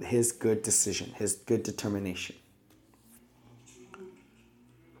me his good decision, his good determination.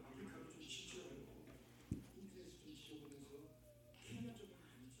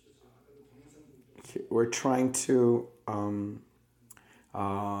 We're trying to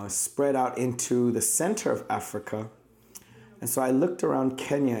spread out into the center of Africa. And so I looked around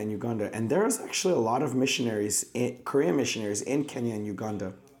Kenya and Uganda, and there's actually a lot of missionaries, Korean missionaries in Kenya and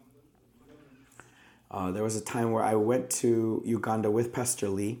Uganda. There was a time where I went to Uganda with Pastor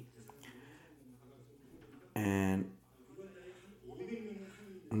Lee, and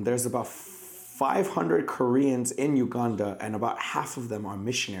there's about 500 Koreans in Uganda, and about half of them are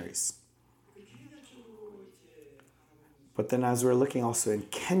missionaries. But then as we're looking also in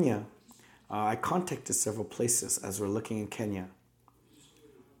Kenya, I contacted several places as we're looking in Kenya.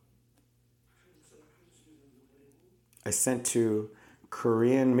 I sent to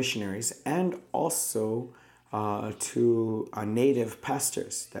Korean missionaries and also to native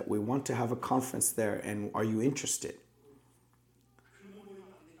pastors that we want to have a conference there, and are you interested?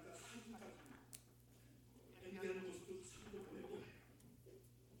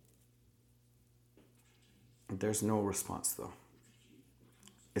 There's no response though,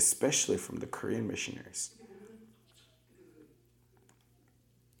 especially from the Korean missionaries.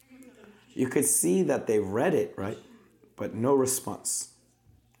 You could see that they read it, right? But no response.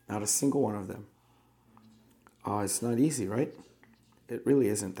 Not a single one of them. It's not easy, right? It really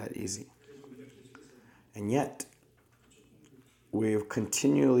isn't that easy. And yet, we're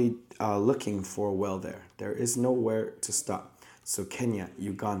continually looking for a well there. There is nowhere to stop. So Kenya,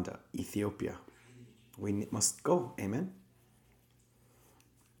 Uganda, Ethiopia. We must go. Amen?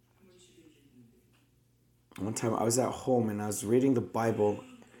 One time I was at home and I was reading the Bible,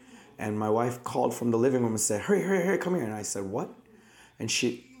 and my wife called from the living room and said, hurry, hurry, hurry, come here. And I said, what? And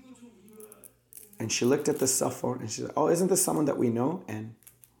she looked at the cell phone and she said, oh, isn't this someone that we know? And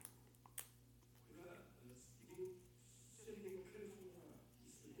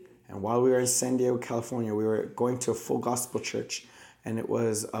while we were in San Diego, California, we were going to a full gospel church, and it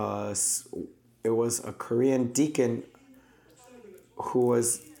was a Korean deacon who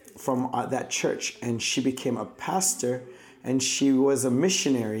was from that church, and she became a pastor, and she was a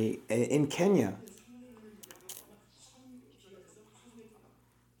missionary in Kenya.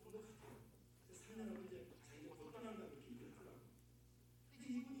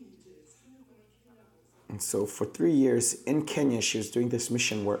 And so for 3 years in Kenya, she was doing this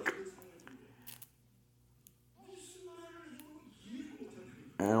mission work.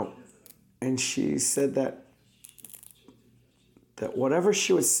 And she said that whatever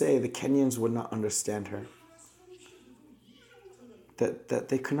she would say, the Kenyans would not understand her. That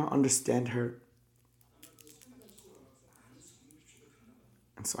they could not understand her.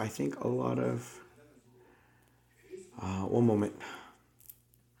 And so I think a lot of... one moment.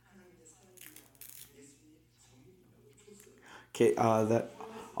 Okay, that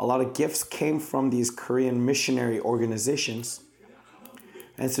a lot of gifts came from these Korean missionary organizations.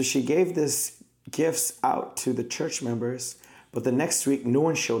 And so she gave these gifts out to the church members, but the next week, no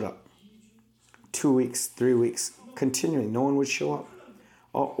one showed up. 2 weeks, 3 weeks, continuing, no one would show up.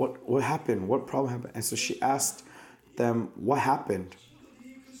 Oh, what happened? What problem happened? And so she asked them, what happened?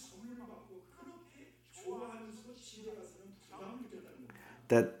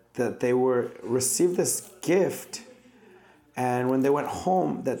 That they received this gift, and when they went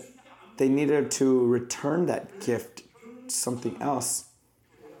home, that they needed to return that gift to something else.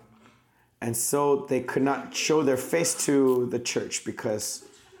 And so they could not show their face to the church because...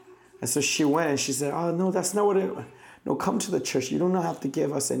 And so she went and she said, oh, no, that's not what it... No, come to the church. You don't have to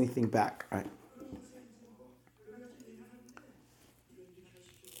give us anything back, right?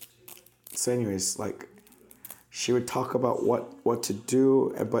 So anyways, like, she would talk about what to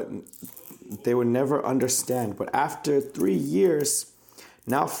do, but they would never understand. But after 3 years,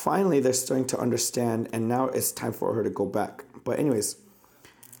 now finally they're starting to understand, and now it's time for her to go back. But anyways...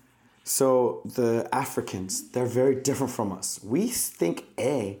 So the Africans, they're very different from us. We think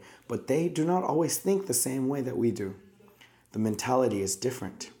A, but they do not always think the same way that we do. The mentality is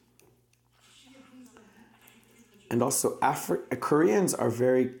different. And also, Koreans are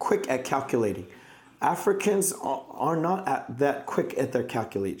very quick at calculating. Africans are not that quick at their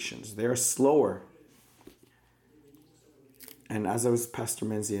calculations. They are slower. And as I was Pastor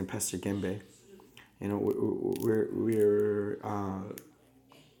Menzi and Pastor Gembe, we're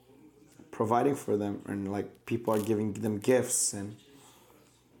providing for them, and like people are giving them gifts, and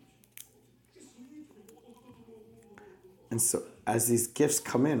so as these gifts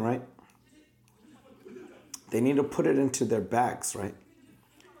come in, right, they need to put it into their bags, right?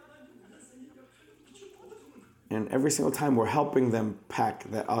 And every single time we're helping them pack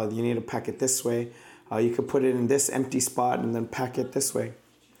that, you need to pack it this way. You could put it in this empty spot and then pack it this way.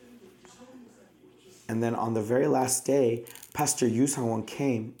 And then on the very last day, Pastor Yu Sang-won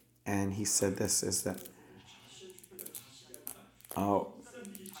came and he said this, is that,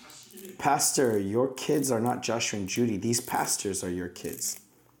 Pastor, your kids are not Joshua and Judy. These pastors are your kids.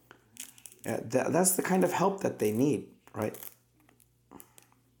 That's the kind of help that they need, right?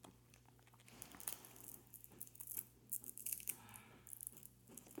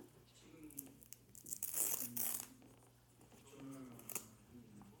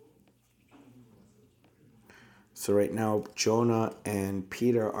 So right now, Jonah and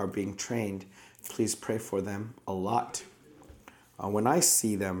Peter are being trained. Please pray for them a lot. When I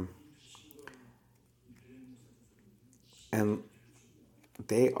see them, and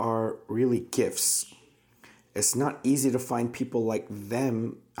they are really gifts. It's not easy to find people like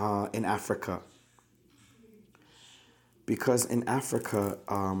them in Africa. Because in Africa,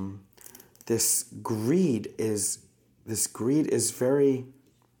 this greed is very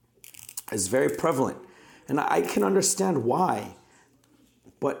prevalent. And I can understand why,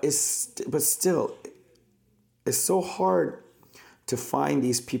 but still, it's so hard to find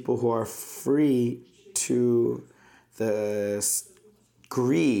these people who are free to the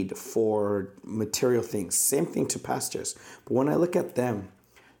greed for material things. Same thing to pastors. But when I look at them,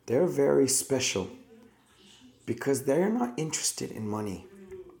 they're very special because they're not interested in money.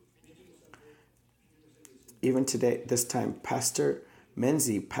 Even today, this time, Pastor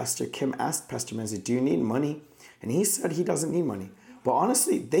Kim asked Pastor Menzi, do you need money? And he said he doesn't need money. But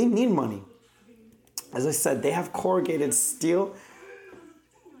honestly, they need money. As I said, they have corrugated steel.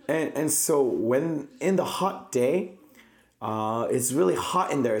 And so when in the hot day, it's really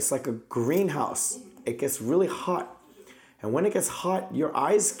hot in there. It's like a greenhouse. It gets really hot. And when it gets hot, your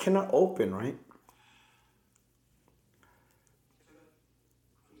eyes cannot open, right?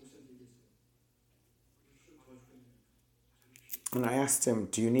 And I asked him,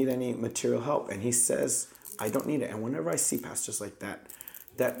 do you need any material help? And he says, I don't need it. And whenever I see pastors like that,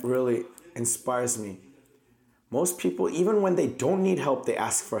 that really inspires me. Most people, even when they don't need help, they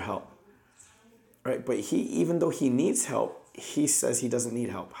ask for help. Right? But even though he needs help, he says he doesn't need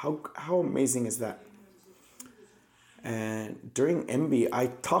help. How amazing is that? And during MB, I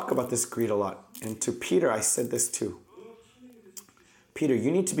talk about this greed a lot. And to Peter, I said this too. Peter, you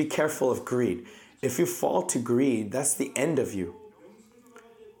need to be careful of greed. If you fall to greed, that's the end of you.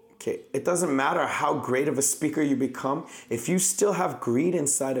 Okay, it doesn't matter how great of a speaker you become. If you still have greed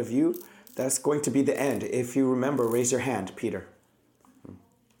inside of you, that's going to be the end. If you remember, raise your hand, Peter.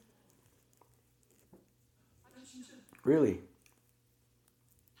 Really.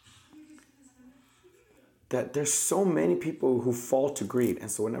 That there's so many people who fall to greed.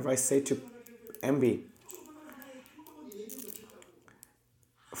 And so whenever I say to MB,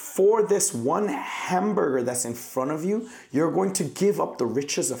 for this one hamburger that's in front of you, you're going to give up the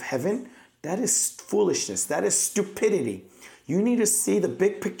riches of heaven. That is foolishness. That is stupidity. You need to see the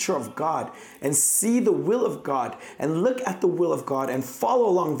big picture of God and see the will of God and look at the will of God and follow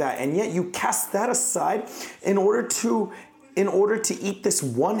along that. And yet you cast that aside in order to eat this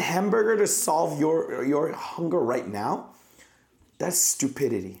one hamburger to solve your hunger right now. That's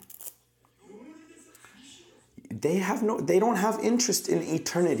stupidity. They don't have interest in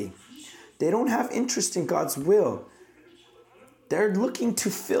eternity. They don't have interest in God's will. They're looking to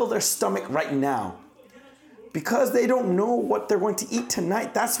fill their stomach right now. Because they don't know what they're going to eat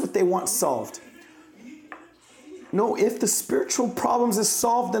tonight, that's what they want solved. No, if the spiritual problems is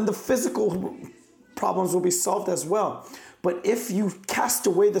solved, then the physical problems will be solved as well. But if you cast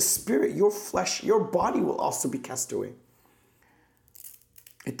away the spirit, your flesh, your body will also be cast away.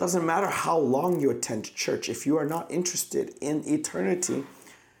 It doesn't matter how long you attend church. If you are not interested in eternity,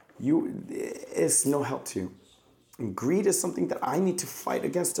 it's no help to you. And greed is something that I need to fight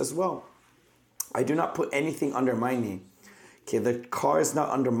against as well. I do not put anything under my name. Okay, the car is not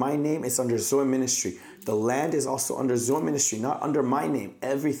under my name, it's under Zoe Ministry. The land is also under Zoe Ministry, not under my name.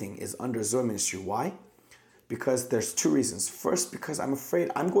 Everything is under Zoe Ministry. Why? Because there's two reasons. First, because I'm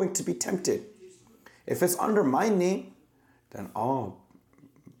afraid I'm going to be tempted. If it's under my name, then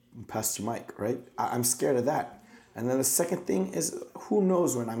Pastor Mike, right? I'm scared of that. And then the second thing is, who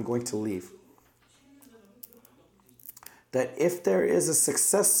knows when I'm going to leave? That if there is a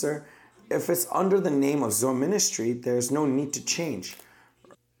successor, if it's under the name of Zoe Ministry, there's no need to change.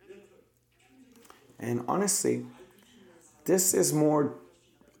 And honestly, this is more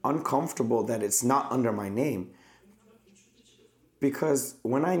uncomfortable that it's not under my name. Because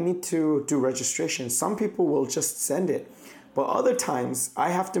when I need to do registration, some people will just send it. But other times I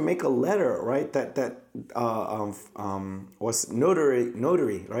have to make a letter, right? That was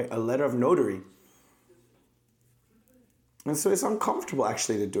notary, right? A letter of notary. And so it's uncomfortable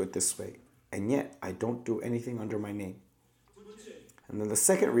actually to do it this way. And yet I don't do anything under my name. And then the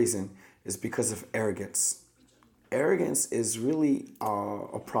second reason is because of arrogance. Arrogance is really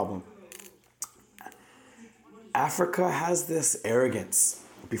a problem. Africa has this arrogance.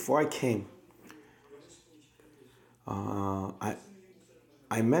 Before I came, I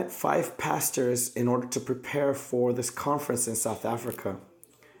met 5 pastors in order to prepare for this conference in South Africa.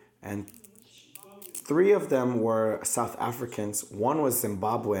 And 3 of them were South Africans. 1 was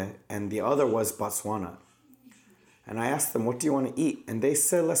Zimbabwe and the other was Botswana. And I asked them, what do you want to eat? And they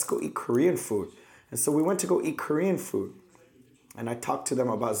said, let's go eat Korean food. And so we went to go eat Korean food. And I talked to them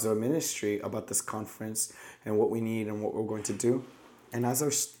about Zoe Ministry, about this conference and what we need and what we're going to do. And as I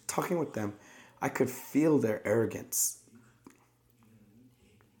was talking with them, I could feel their arrogance.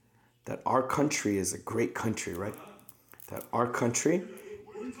 That our country is a great country, right? That our country,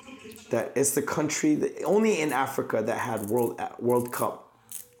 that is the country that only in Africa that had World Cup.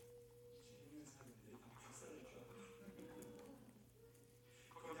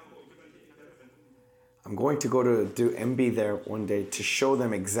 I'm going to go to do MB there one day to show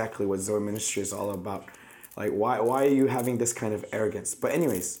them exactly what Zoe Ministry is all about. Like, why are you having this kind of arrogance? But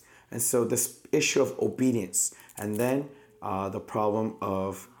anyways, and so this issue of obedience, and then the problem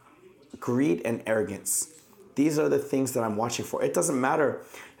of greed and arrogance. These are the things that I'm watching for. It doesn't matter.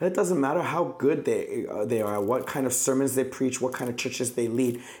 It doesn't matter how good they are, what kind of sermons they preach, what kind of churches they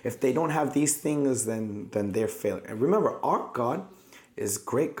lead. If they don't have these things, then they're failing. And remember, our God is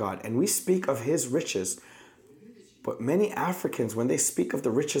great God, and we speak of his riches. But many Africans, when they speak of the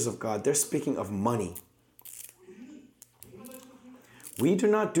riches of God, they're speaking of money. We do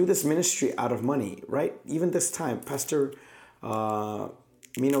not do this ministry out of money, right? Even this time, Pastor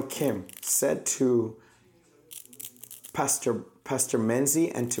Minho Kim said to Pastor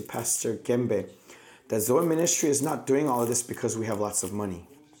Menzi and to Pastor Gembe that Zoe Ministry is not doing all of this because we have lots of money.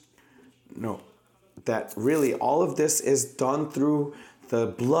 No. That really all of this is done through the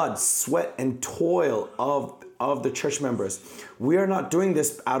blood, sweat, and toil of the church members. We are not doing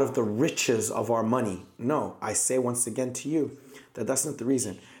this out of the riches of our money. No, I say once again to you that that's not the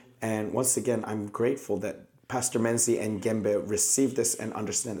reason. And once again, I'm grateful that Pastor Menzi and Gembe receive this and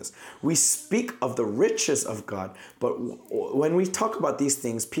understand this. We speak of the riches of God, but when we talk about these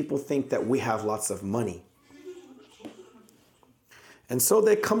things, people think that we have lots of money. And so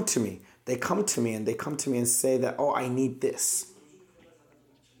they come to me. They come to me and say that, oh, I need this.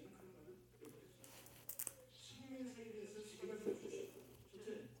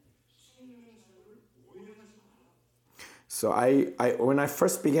 So when I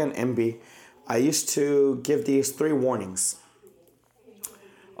first began MB, I used to give these 3 warnings.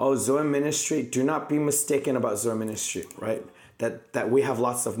 Oh, Zoe Ministry, do not be mistaken about Zoe Ministry, right? That we have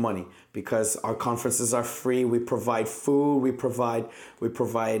lots of money because our conferences are free. We provide food. We provide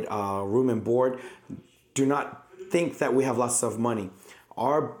room and board. Do not think that we have lots of money.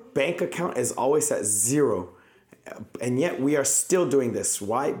 Our bank account is always at 0. And yet we are still doing this.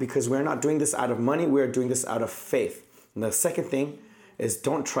 Why? Because we're not doing this out of money. We are doing this out of faith. And the second thing is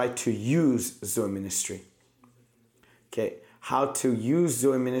don't try to use Zoe Ministry. Okay, how to use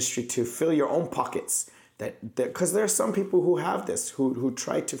Zoe Ministry to fill your own pockets. Because there are some people who have this, who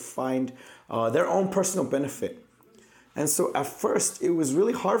try to find their own personal benefit. And so at first, it was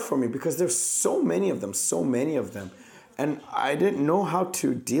really hard for me because there's so many of them. And I didn't know how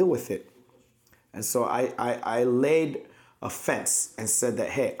to deal with it. And so I laid a fence and said that,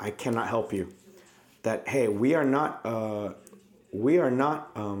 hey, I cannot help you. That, hey, we are not a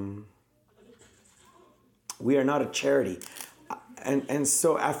charity. And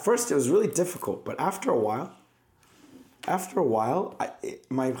so at first it was really difficult, but after a while,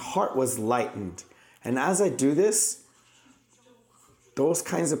 my heart was lightened. And as I do this, those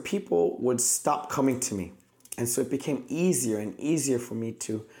kinds of people would stop coming to me. And so it became easier and easier for me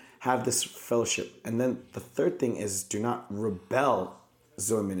to have this fellowship. And then the third thing is do not rebel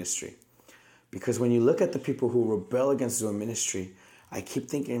Zoe Ministry. Because when you look at the people who rebel against Zoe Ministry, I keep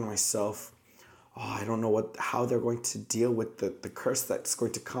thinking to myself, I don't know how they're going to deal with the curse that's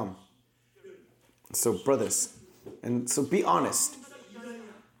going to come. So brothers, and so be honest.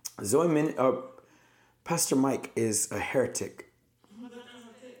 Pastor Mike is a heretic.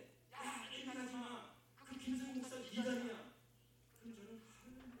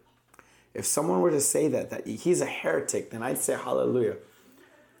 If someone were to say that he's a heretic, then I'd say hallelujah.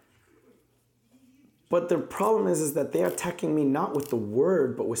 But the problem is that they're attacking me not with the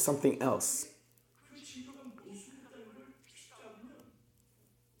word, but with something else.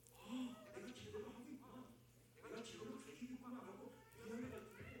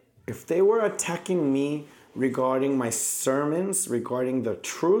 If they were attacking me regarding my sermons, regarding the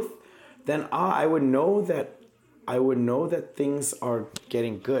truth, then I would know that things are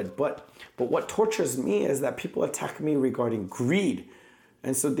getting good. But what tortures me is that people attack me regarding greed.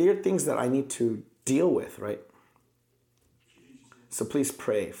 And so they are things that I need to deal with, right? So please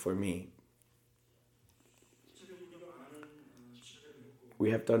pray for me.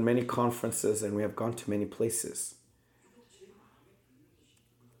 We have done many conferences and we have gone to many places.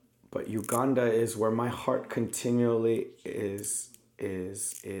 But Uganda is where my heart continually is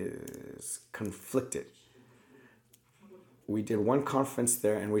conflicted. We did one conference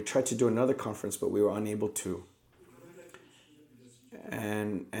there and we tried to do another conference, but we were unable to.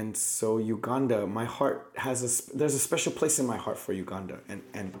 And so Uganda, my heart there's a special place in my heart for Uganda.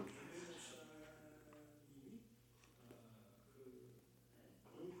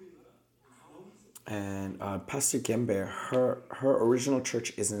 And Pastor Gembe, her original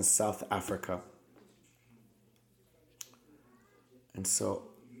church is in South Africa. And so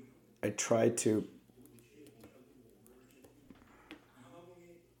I tried to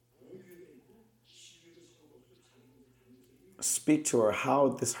speak to her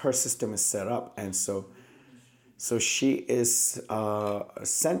how her system is set up. And so she is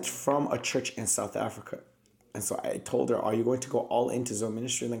sent from a church in South Africa. And so I told her, are you going to go all into Zoe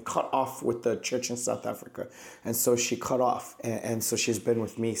ministry and then cut off with the church in South Africa? And so she cut off. And so she's been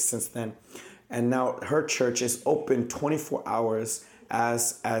with me since then. And now her church is open 24 hours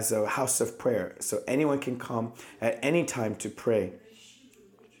as a house of prayer. So anyone can come at any time to pray.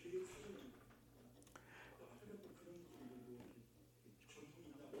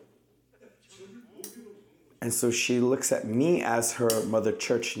 And so she looks at me as her mother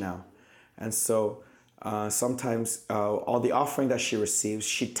church now. And so sometimes all the offering that she receives,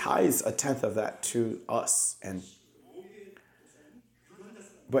 she tithes 1/10 of that to us.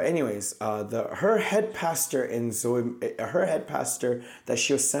 But anyways, her head pastor that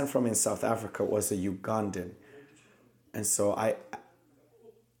she was sent from in South Africa was a Ugandan. And so I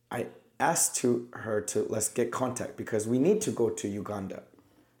asked her to let's get contact because we need to go to Uganda.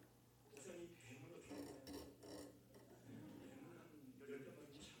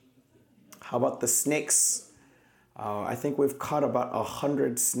 How about the snakes? I think we've caught about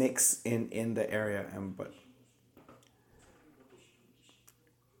 100 snakes in the area. But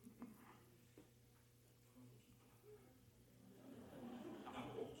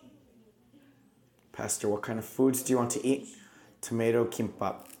Pastor, what kind of foods do you want to eat? Tomato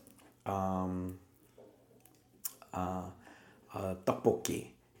kimbap,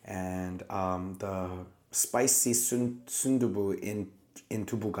 tteokbokki, and the spicy sundubu in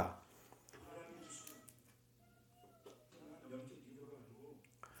Tubuga.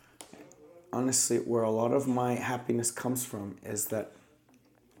 Honestly, where a lot of my happiness comes from is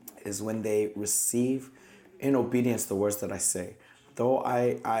when they receive in obedience the words that I say. Though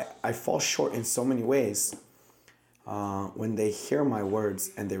I fall short in so many ways, when they hear my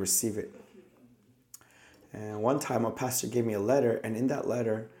words and they receive it. And one time a pastor gave me a letter, and in that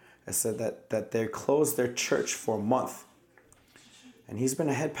letter it said that they closed their church for a month. And he's been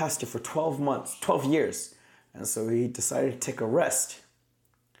a head pastor for 12 years. And so he decided to take a rest.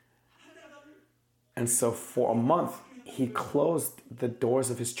 And so for a month, he closed the doors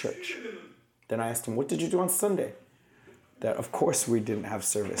of his church. Then I asked him, what did you do on Sunday? That, of course, we didn't have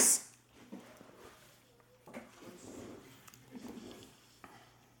service.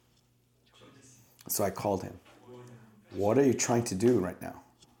 So I called him. What are you trying to do right now?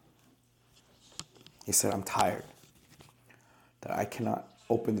 He said, I'm tired. That I cannot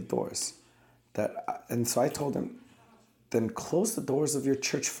open the doors. And so I told him, then close the doors of your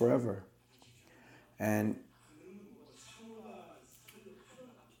church forever. And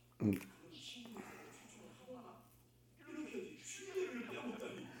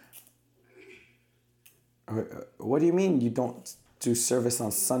what do you mean you don't do service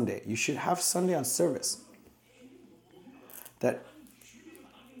on Sunday? You should have Sunday on service. That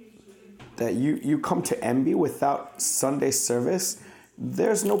you come to MB without Sunday service,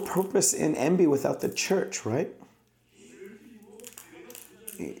 there's no purpose in MB without the church, right?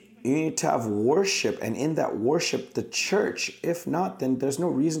 You need to have worship, and in that worship, the church. If not, then there's no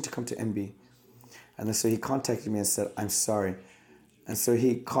reason to come to MB. And then so he contacted me and said, I'm sorry. And so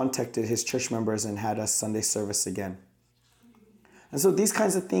he contacted his church members and had a Sunday service again. And so these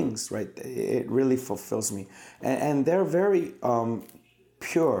kinds of things, right, it really fulfills me. And they're very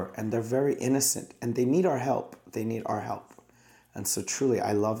pure, and they're very innocent, and they need our help. They need our help. And so truly,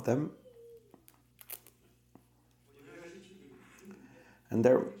 I love them. And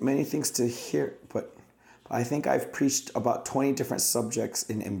there are many things to hear, but I think I've preached about 20 different subjects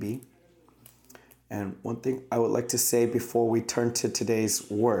in MB. And one thing I would like to say before we turn to today's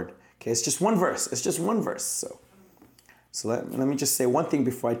word, okay, it's just one verse. It's just one verse. So let me just say one thing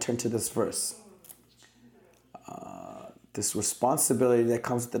before I turn to this verse. This responsibility that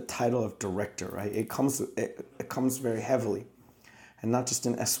comes with the title of director, right? It comes very heavily. And not just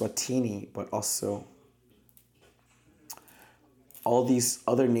in Eswatini, but also all these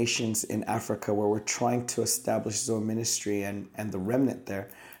other nations in Africa where we're trying to establish Zoe ministry and the remnant there.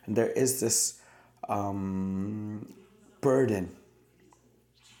 And there is this burden.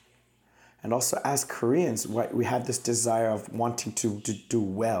 And also as Koreans, we have this desire of wanting to do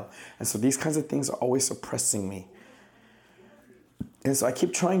well. And so these kinds of things are always oppressing me. And so I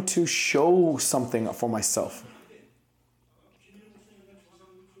keep trying to show something for myself.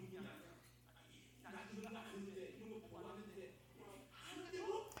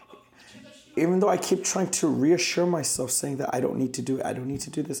 Even though I keep trying to reassure myself, saying that I don't need to do it, I don't need to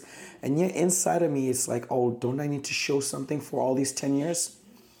do this. And yet inside of me, it's like, oh, don't I need to show something for all these 10 years?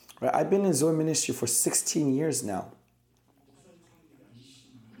 Right? I've been in Zoe ministry for 16 years now.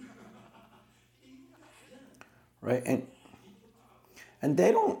 Right? And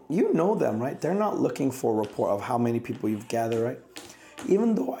they don't, you know them, right? They're not looking for a report of how many people you've gathered, right?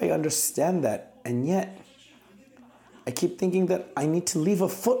 Even though I understand that, and yet I keep thinking that I need to leave a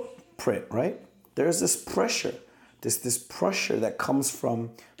footprint, right? There's this pressure, this pressure that comes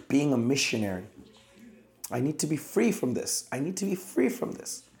from being a missionary. I need to be free from this. I need to be free from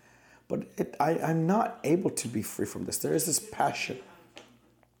this. But I'm not able to be free from this. There is this passion.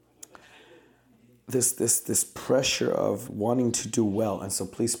 This pressure of wanting to do well. And so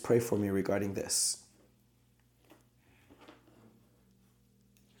please pray for me regarding this.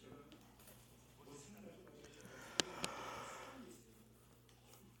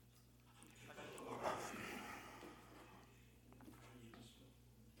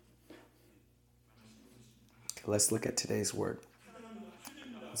 Okay, let's look at today's word.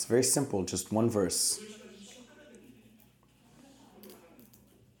 It's very simple, just one verse.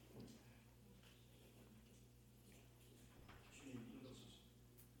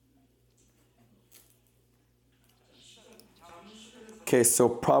 Okay, so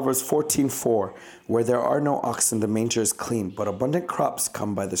Proverbs 14:4, where there are no oxen, the manger is clean, but abundant crops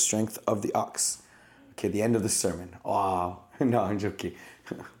come by the strength of the ox. Okay, the end of the sermon. Wow. No, I'm joking.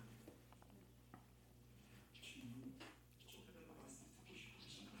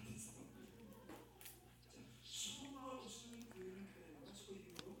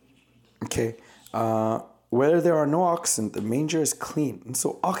 Okay, where there are no oxen, the manger is clean. And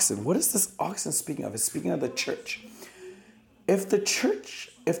so oxen, what is this oxen speaking of? It's speaking of the church.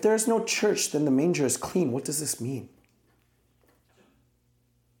 If there's no church, then the manger is clean. What does this mean?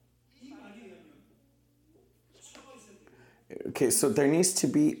 Okay, so there needs to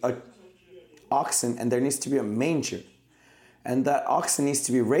be a oxen and there needs to be a manger. And that oxen needs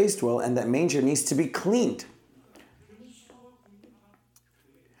to be raised well and that manger needs to be cleaned.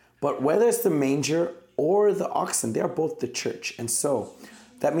 But whether it's the manger or the oxen, they are both the church. And so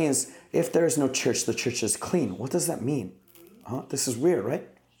that means if there is no church, the church is clean. What does that mean? This is weird, right?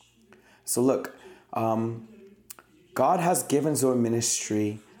 So look, God has given Zoe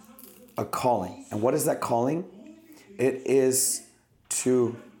Ministry a calling. And what is that calling? It is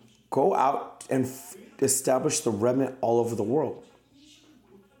to go out and establish the remnant all over the world.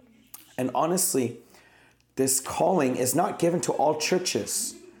 And honestly, this calling is not given to all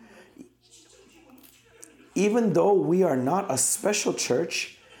churches. Even though we are not a special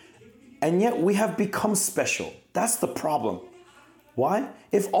church, and yet we have become special. That's the problem. Why?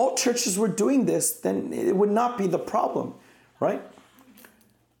 If all churches were doing this, then it would not be the problem, right?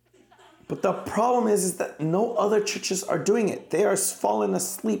 But the problem is that no other churches are doing it. They are fallen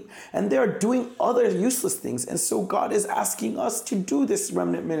asleep and they are doing other useless things. And so God is asking us to do this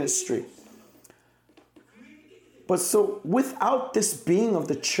remnant ministry. But so without this being of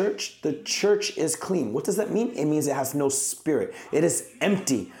the church is clean. What does that mean? It means it has no spirit. It is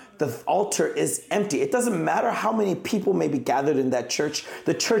empty. The altar is empty. It doesn't matter how many people may be gathered in that church.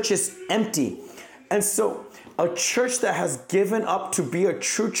 The church is empty. And so a church that has given up to be a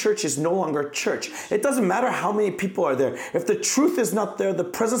true church is no longer a church. It doesn't matter how many people are there. If the truth is not there, the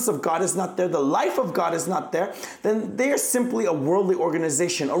presence of God is not there, the life of God is not there, then they are simply a worldly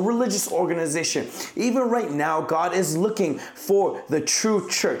organization, a religious organization. Even right now, God is looking for the true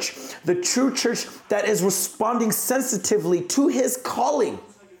church that is responding sensitively to his calling.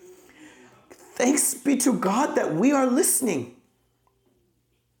 Thanks be to God that we are listening.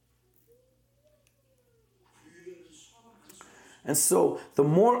 And so the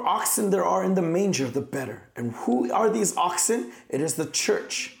more oxen there are in the manger, the better. And who are these oxen? It is the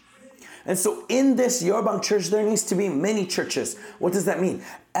church. And so in this Yerbang church, there needs to be many churches. What does that mean?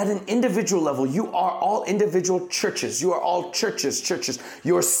 At an individual level, you are all individual churches. You are all churches.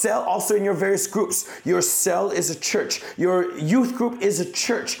 Your cell, also in your various groups, your cell is a church. Your youth group is a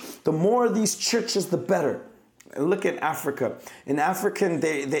church. The more of these churches, the better. Look at Africa. In African,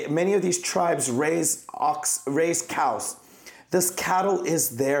 many of these tribes raise cows. This cattle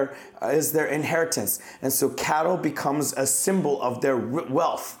is their inheritance. And so cattle becomes a symbol of their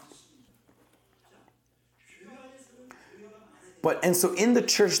wealth. And so in the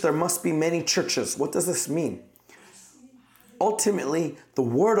church, there must be many churches. What does this mean? Ultimately, the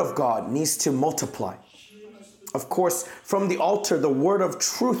word of God needs to multiply. Of course, from the altar, the word of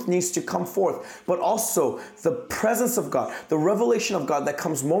truth needs to come forth, but also the presence of God, the revelation of God that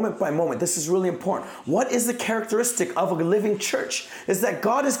comes moment by moment. This is really important. What is the characteristic of a living church? Is that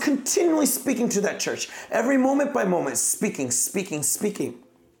God is continually speaking to that church, every moment by moment, speaking.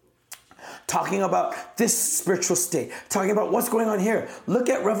 Talking about this spiritual state, talking about what's going on here. Look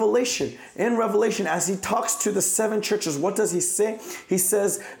at Revelation. In Revelation, as he talks to the 7 churches, what does he say? He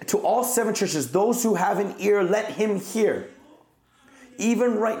says to all 7 churches, those who have an ear, let him hear.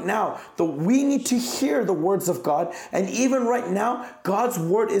 Even right now, we need to hear the words of God. And even right now, God's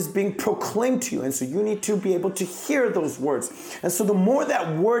word is being proclaimed to you. And so you need to be able to hear those words. And so the more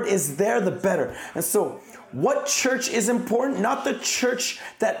that word is there, the better. And so what church is important? Not the church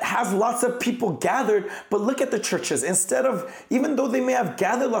that has lots of people gathered, but look at the churches. Even though they may have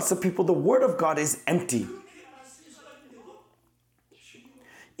gathered lots of people, the word of God is empty.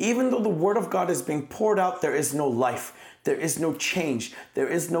 Even though the word of God is being poured out, there is no life. There is no change. There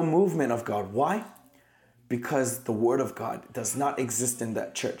is no movement of God. Why? Because the word of God does not exist in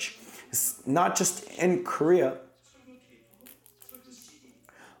that church. It's not just in Korea.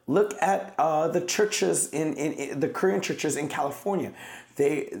 Look at the churches in the Korean churches in California.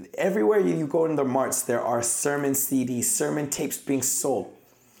 Everywhere you go in the marts, there are sermon CDs, sermon tapes being sold.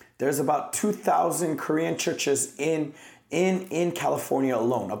 There's about 2,000 Korean churches in California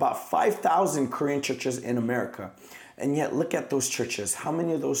alone. About 5,000 Korean churches in America. And yet, look at those churches. How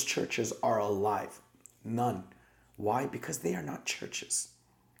many of those churches are alive? None. Why? Because they are not churches.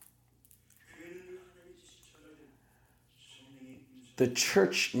 The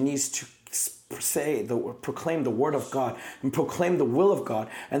church needs to proclaim the word of God and proclaim the will of God,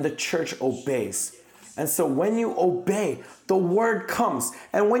 and the church obeys. And so when you obey, the word comes.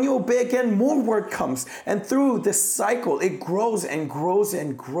 And when you obey again, more word comes. And through this cycle, it grows and grows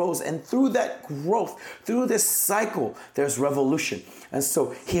and grows. And through that growth, through this cycle, there's revolution. And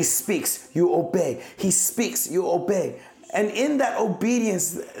so he speaks, you obey. He speaks, you obey. And in that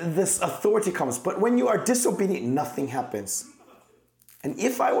obedience, this authority comes. But when you are disobedient, nothing happens. And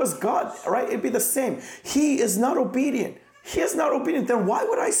if I was God, right, it'd be the same. He is not obedient. He is not obedient. Then why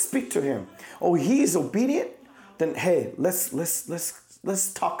would I speak to him? Oh, he is obedient? Then hey,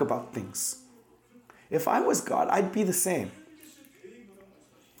 let's talk about things. If I was God, I'd be the same.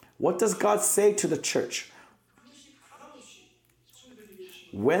 What does God say to the church?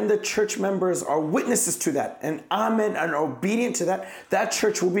 When the church members are witnesses to that and amen and are obedient to that, that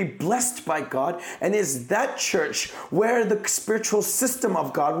church will be blessed by God, and is that church where the spiritual system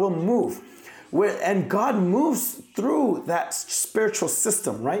of God will move. And God moves through that spiritual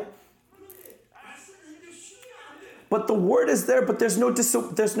system, right? But the word is there, but there's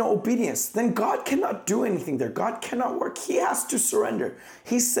no obedience. Then God cannot do anything there. God cannot work. He has to surrender.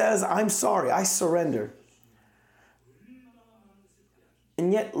 He says, I'm sorry, I surrender.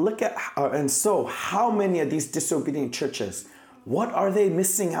 And yet look at, how many of these disobedient churches, what are they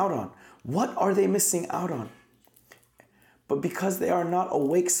missing out on? What are they missing out on? But because they are not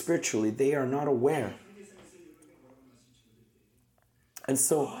awake spiritually, they are not aware. And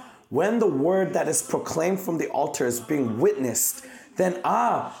so when the word that is proclaimed from the altar is being witnessed, then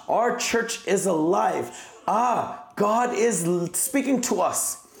our church is alive. God is speaking to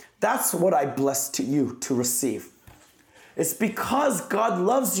us. That's what I bless to you to receive. It's because God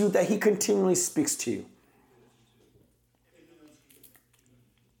loves you that he continually speaks to you.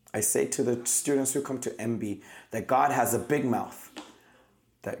 I say to the students who come to MB that God has a big mouth.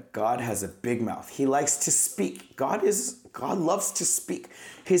 That God has a big mouth. He likes to speak. God loves to speak.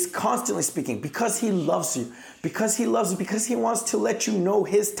 He's constantly speaking because he loves you. Because he loves you. Because he wants to let you know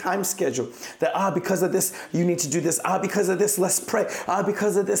his time schedule. That, because of this, you need to do this. Because of this, let's pray.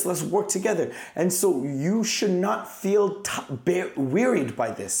 Because of this, let's work together. And so you should not feel wearied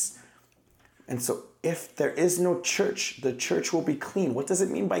by this. And so if there is no church, the church will be clean. What does it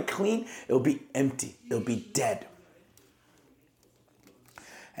mean by clean? It'll be empty. It'll be dead.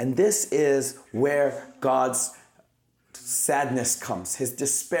 And this is where God's sadness comes. His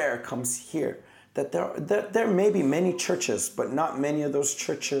despair comes here. That there may be many churches, but not many of those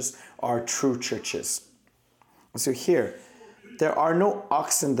churches are true churches. So here, there are no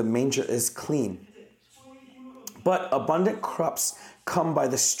oxen, the manger is clean. But abundant crops come by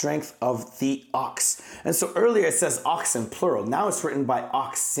the strength of the ox. And so earlier it says oxen, plural. Now it's written by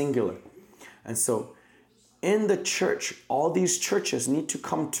ox, singular. And so in the church, all these churches need to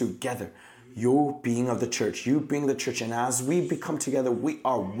come together. You being of the church, you being the church. And as we become together, we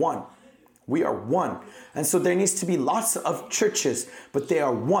are one. We are one. And so there needs to be lots of churches, but they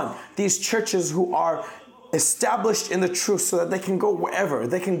are one. These churches who are established in the truth so that they can go wherever.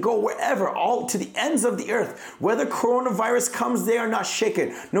 They can go wherever, all to the ends of the earth. Whether coronavirus comes, they are not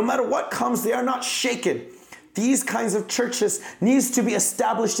shaken. No matter what comes, they are not shaken. These kinds of churches needs to be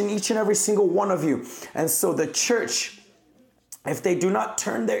established in each and every single one of you. And so the church, if they do not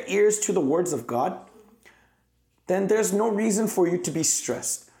turn their ears to the words of God, then there's no reason for you to be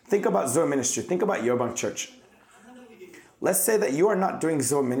stressed. Think about Zoe Ministry. Think about Yeobang Church. Let's say that you are not doing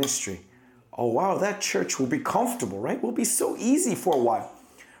Zoe Ministry. Oh, wow, that church will be comfortable, right? It will be so easy for a while,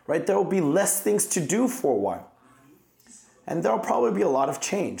 right? There will be less things to do for a while. And there will probably be a lot of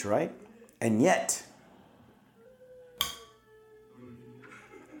change, right? And yet,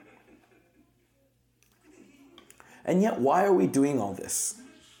 why are we doing all this?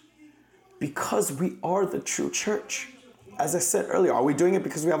 Because we are the true church. As I said earlier, are we doing it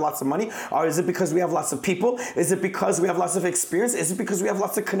because we have lots of money? Or is it because we have lots of people? Is it because we have lots of experience? Is it because we have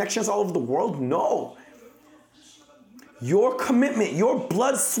lots of connections all over the world? No. Your commitment, your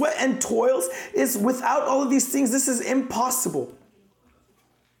blood, sweat, and toils is without all of these things. This is impossible.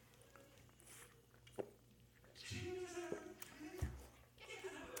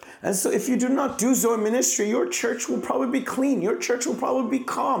 And so if you do not do Zoe Ministry, your church will probably be clean. Your church will probably be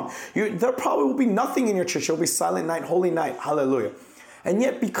calm. There probably will be nothing in your church. It will be silent night, holy night. Hallelujah. And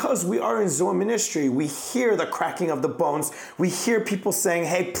yet because we are in Zoe Ministry, we hear the cracking of the bones. We hear people saying,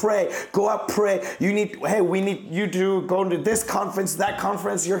 hey, pray, go out, pray. We need you to go to this conference, that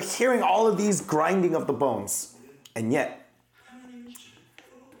conference. You're hearing all of these grinding of the bones. And yet,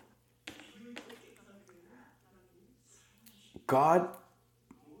 God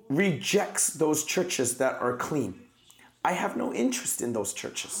rejects those churches that are clean. I have no interest in those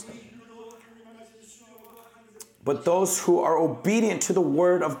churches. But those who are obedient to the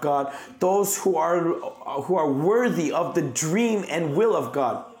word of God, those who are worthy of the dream and will of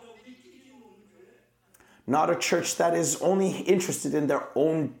God. Not a church that is only interested in their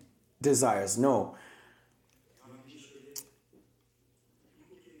own desires. No.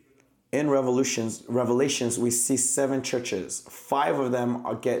 In Revelations, we see 7 churches. 5 of them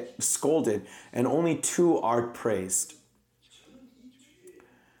get scolded, and only 2 are praised.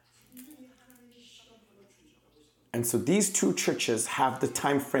 And so these 2 churches have the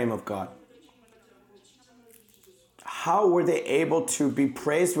time frame of God. How were they able to be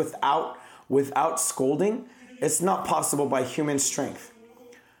praised without scolding? It's not possible by human strength.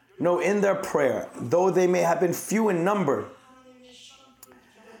 No, in their prayer, though they may have been few in number,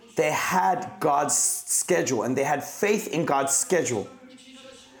 they had God's schedule and they had faith in God's schedule.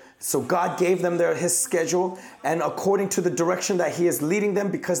 So God gave them his schedule, and according to the direction that he is leading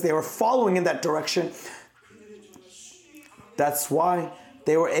them, because they were following in that direction, that's why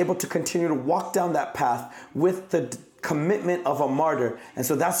they were able to continue to walk down that path with the commitment of a martyr. And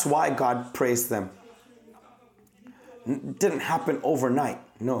so that's why God praised them. It didn't happen overnight,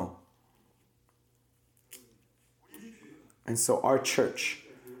 no. And so our church,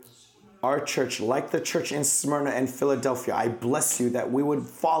 like the church in Smyrna and Philadelphia, I bless you that we would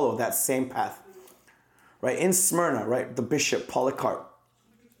follow that same path. Right? In Smyrna, right, the bishop, Polycarp,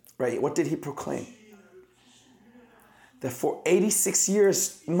 right, what did he proclaim? That for 86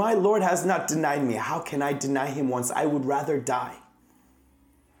 years, my Lord has not denied me. How can I deny him once? I would rather die.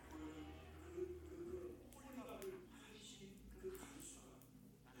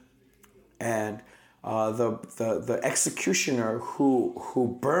 And the executioner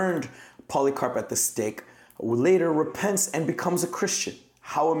who burned Polycarp at the stake later repents and becomes a Christian.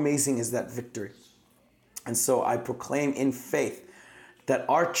 How amazing is that victory? And so I proclaim in faith that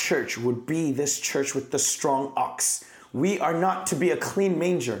our church would be this church with the strong ox. We are not to be a clean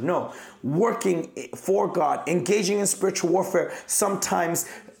manger. No, working for God, engaging in spiritual warfare, sometimes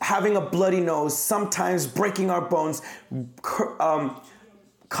having a bloody nose, sometimes breaking our bones,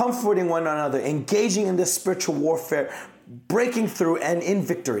 comforting one another, engaging in this spiritual warfare, breaking through and in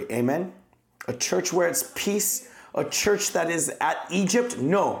victory. Amen. A church where it's peace, a church that is at Egypt?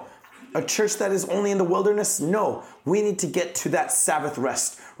 No. A church that is only in the wilderness? No. We need to get to that Sabbath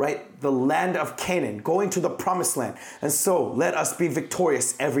rest, right? The land of Canaan, going to the promised land. And so let us be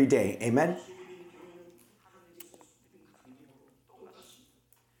victorious every day. Amen.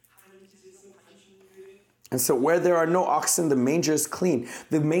 And so where there are no oxen, the manger is clean.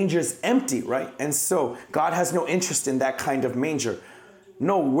 The manger is empty, right? And so God has no interest in that kind of manger.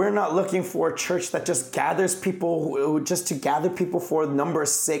 No, we're not looking for a church that just gathers people, just to gather people for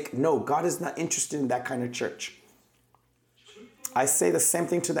numbers' sake. No, God is not interested in that kind of church. I say the same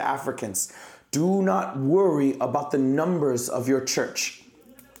thing to the Africans. Do not worry about the numbers of your church.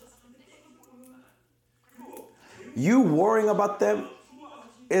 You worrying about them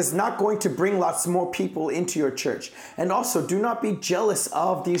is not going to bring lots more people into your church. And also, do not be jealous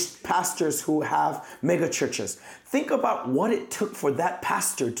of these pastors who have mega churches. Think about what it took for that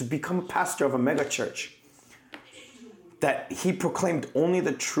pastor to become a pastor of a mega church. That he proclaimed only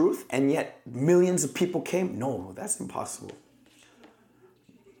the truth and yet millions of people came? No, that's impossible.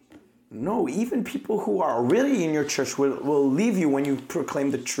 No, even people who are really in your church will leave you when you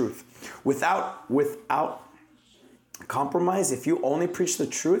proclaim the truth. Without compromise, if you only preach the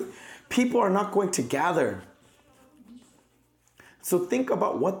truth, people are not going to gather. So think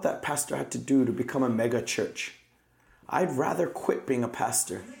about what that pastor had to do to become a mega church. I'd rather quit being a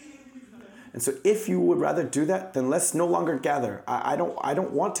pastor. And so if you would rather do that, then let's no longer gather. I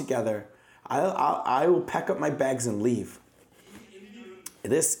don't want to gather. I will pack up my bags and leave.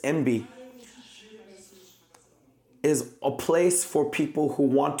 This MB is a place for people who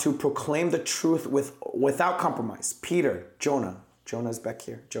want to proclaim the truth without compromise. Peter, Jonah. Jonah's back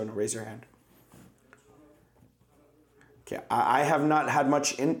here. Jonah, raise your hand. Okay, I have not had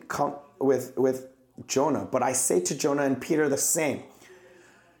much with Jonah, but I say to Jonah and Peter the same.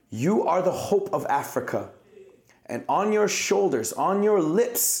 You are the hope of Africa. And on your shoulders, on your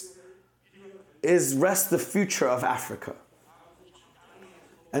lips, rests the future of Africa.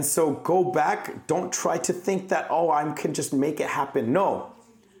 And so go back. Don't try to think that, I can just make it happen. No.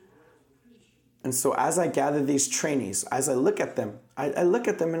 And so as I gather these trainees, as I look at them, I look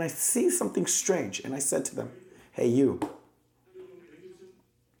at them and I see something strange. And I said to them, hey, you.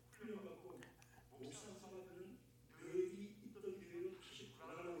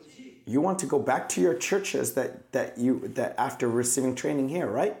 You want to go back to your churches that after receiving training here,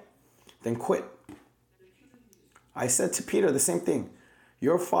 right? Then quit. I said to Peter the same thing.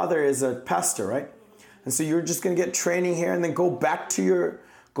 Your father is a pastor, right? And so you're just going to get training here and then go back to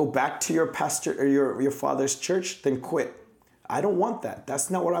your pastor or your father's church, then quit. I don't want that. That's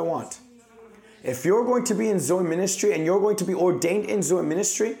not what I want. If you're going to be in Zoe ministry and you're going to be ordained in Zoe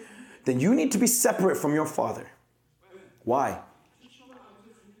ministry, then you need to be separate from your father. Why?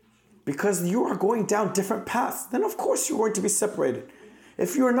 Because you are going down different paths. Then of course you're going to be separated.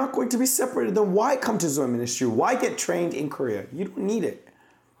 If you are not going to be separated, then why come to Zoe ministry? Why get trained in Korea? You don't need it.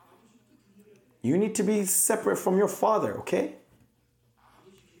 You need to be separate from your father, okay?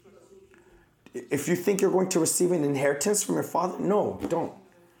 If you think you're going to receive an inheritance from your father, no, don't.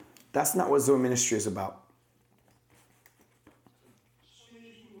 That's not what Zoe ministry is about.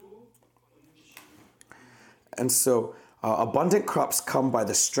 And so, abundant crops come by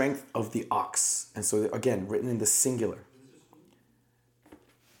the strength of the ox. And so, again, written in the singular.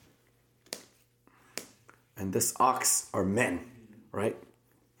 And this ox are men, right?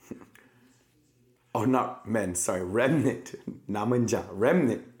 Oh, not men, sorry, remnant. 남은 자,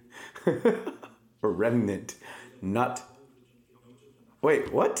 remnant. Or remnant, not...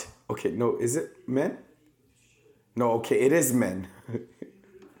 Wait, what? Okay, no, is it men? No, okay, it is men.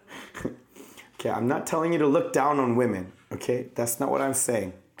 Okay, I'm not telling you to look down on women, okay? That's not what I'm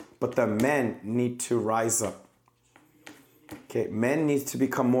saying. But the men need to rise up. Okay, men need to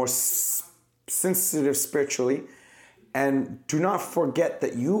become more sensitive spiritually. And do not forget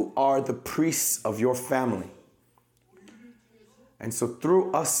that you are the priests of your family. And so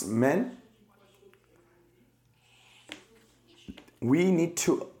through us men, we need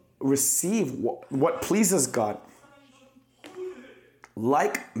to receive what pleases God.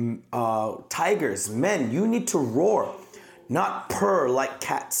 like tigers. Men, you need to roar, not purr like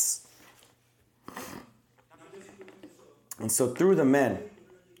cats. And so through the men,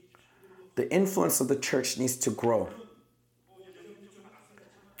 the influence of the church needs to grow.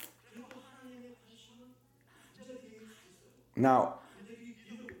 Now,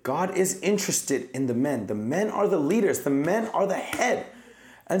 God is interested in the men. The men are the leaders. The men are the head.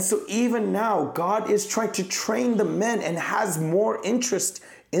 And so even now, God is trying to train the men and has more interest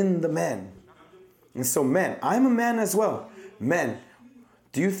in the men. And so men, I'm a man as well. Men,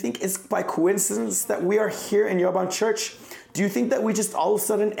 do you think it's by coincidence that we are here in Yoban Church? Do you think that we just all of a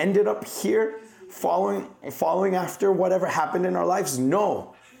sudden ended up here following after whatever happened in our lives?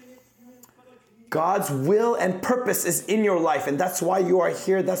 No. God's will and purpose is in your life, and that's why you are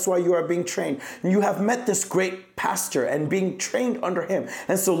here. That's why you are being trained. And you have met this great pastor and being trained under him.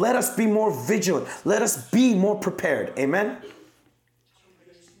 And so let us be more vigilant. Let us be more prepared. Amen?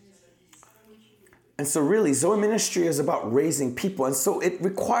 And so really, Zoe Ministry is about raising people. And so it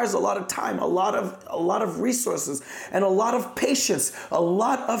requires a lot of time, a lot of resources, and a lot of patience, a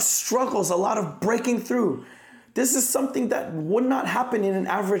lot of struggles, a lot of breaking through. This is something that would not happen in an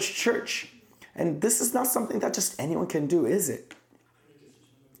average church. And this is not something that just anyone can do, is it?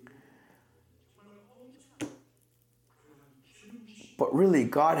 But really,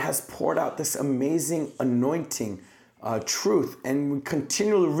 God has poured out this amazing anointing, truth, and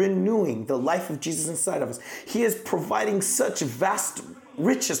continually renewing the life of Jesus inside of us. He is providing such vast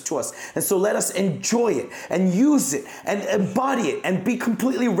riches to us. And so let us enjoy it and use it and embody it and be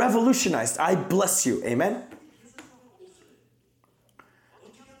completely revolutionized. I bless you. Amen.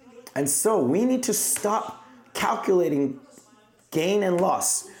 And so we need to stop calculating gain and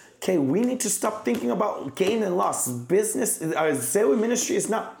loss. Okay, we need to stop thinking about gain and loss. Business, our Zoe Ministry is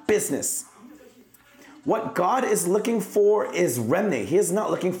not business. What God is looking for is remnant. He is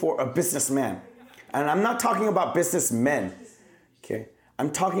not looking for a businessman. And I'm not talking about businessmen. Okay, I'm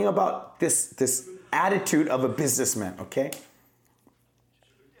talking about this attitude of a businessman. Okay.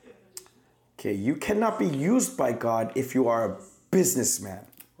 Okay, you cannot be used by God if you are a businessman.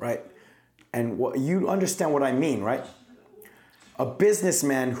 Right? And what you understand what I mean, right? A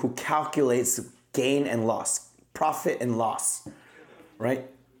businessman who calculates gain and loss, profit and loss, right?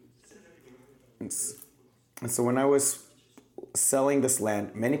 And so when I was selling this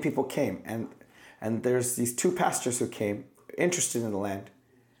land, many people came, and there's these two pastors who came interested in the land.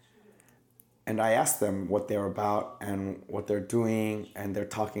 And I asked them what they're about and what they're doing, and they're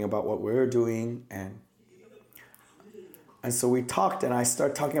talking about what we're doing, and so we talked, and I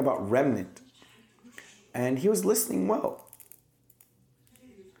started talking about Remnant. And he was listening well.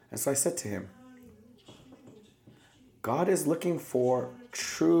 And so I said to him, God is looking for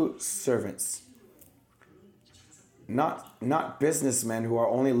true servants. Not businessmen who are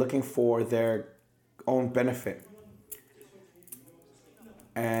only looking for their own benefit.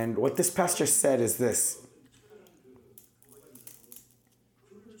 And what this pastor said is this.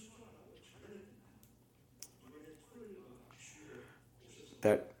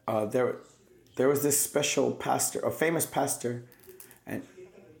 That there was this special pastor, a famous pastor, and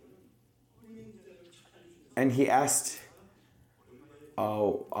he asked,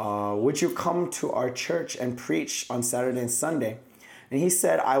 would you come to our church and preach on Saturday and Sunday? And he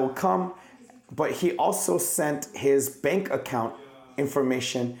said, I will come, but he also sent his bank account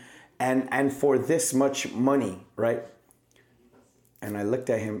information and for this much money, right? And I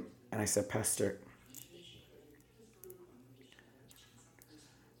looked at him and I said, Pastor,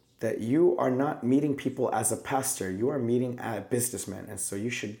 that you are not meeting people as a pastor. You are meeting a businessman. And so you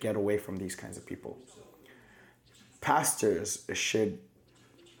should get away from these kinds of people. Pastors should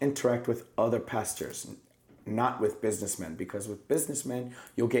interact with other pastors, not with businessmen. Because with businessmen,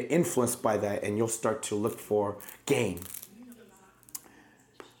 you'll get influenced by that and you'll start to look for gain.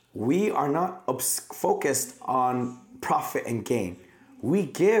 We are not focused on profit and gain. We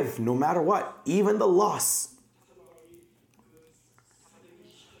give no matter what, even the loss.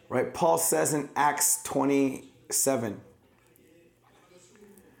 Right? Paul says in Acts 27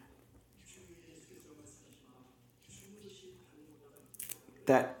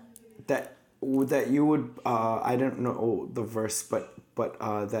 that you would I don't know the verse, but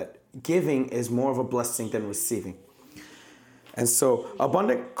that giving is more of a blessing than receiving. And so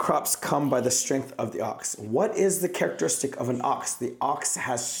abundant crops come by the strength of the ox. What is the characteristic of an ox? The ox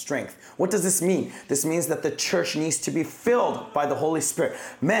has strength. What does this mean? This means that the church needs to be filled by the Holy Spirit.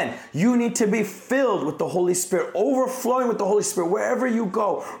 Men, you need to be filled with the Holy Spirit, overflowing with the Holy Spirit wherever you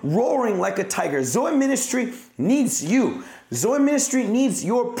go, roaring like a tiger. Zoe Ministry needs you. Zoe Ministry needs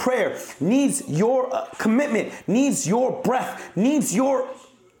your prayer, needs your commitment, needs your breath, needs your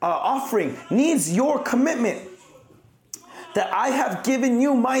offering, needs your commitment. That I have given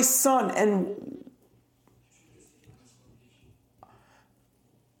you my son.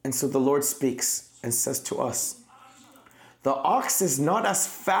 And so the Lord speaks and says to us, the ox is not as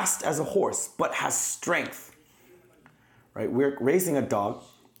fast as a horse, but has strength. Right? We're raising a dog,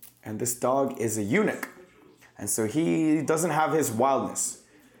 and this dog is a eunuch. And so he doesn't have his wildness.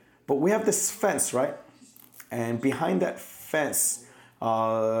 But we have this fence, right? And behind that fence,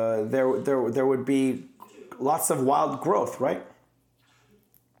 there would be lots of wild growth, right?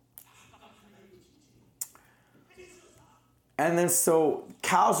 And then so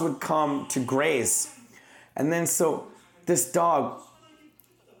cows would come to graze. And then so this dog,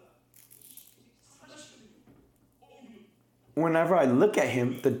 whenever I look at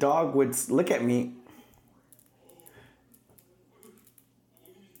him, the dog would look at me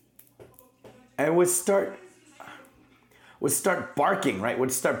and would start barking, right?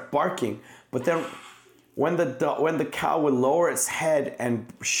 Would start barking. But then when the cow would lower its head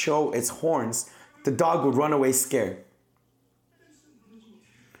and show its horns, the dog would run away scared.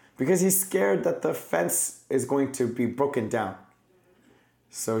 Because he's scared that the fence is going to be broken down.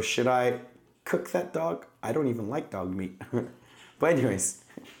 So should I cook that dog? I don't even like dog meat. But anyways.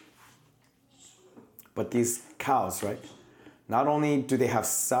 But these cows, right? Not only do they have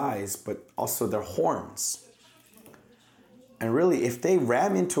size, but also their horns. And really, if they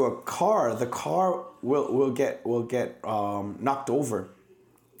ram into a car, the car will get knocked over.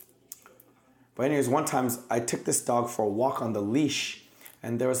 But anyways, one time I took this dog for a walk on the leash,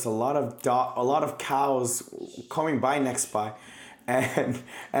 and there was a lot of cows coming by next by, and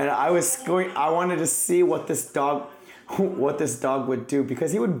I wanted to see what this dog would do,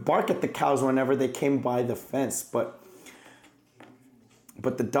 because he would bark at the cows whenever they came by the fence, but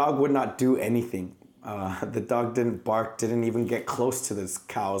the dog would not do anything. The dog didn't bark, didn't even get close to the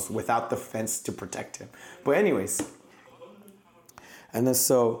cows without the fence to protect him. But anyways, and then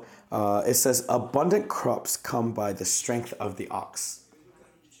so it says, abundant crops come by the strength of the ox.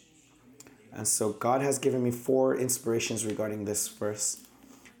 And so God has given me 4 inspirations regarding this verse.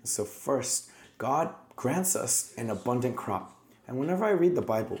 So first, God grants us an abundant crop. And whenever I read the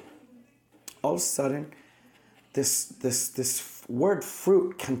Bible, all of a sudden, this word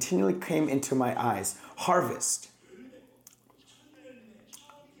fruit continually came into my eyes. Harvest.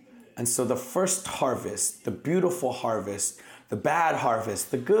 And so the first harvest, the beautiful harvest, the bad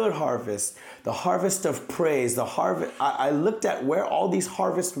harvest, the good harvest, the harvest of praise, the harvest. I looked at where all these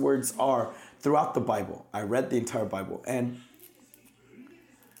harvest words are throughout the Bible. I read the entire Bible. And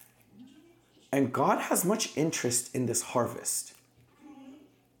God has much interest in this harvest.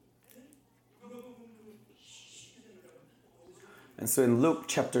 And so in Luke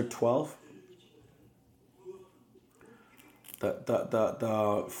chapter 12,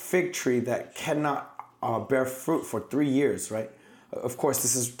 the fig tree that cannot bear fruit for 3 years, right? Of course,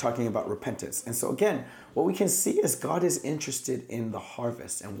 this is talking about repentance. And so again, what we can see is God is interested in the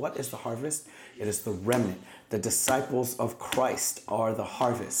harvest. And what is the harvest? It is the remnant. The disciples of Christ are the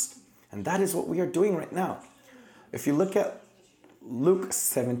harvest. And that is what we are doing right now. If you look at Luke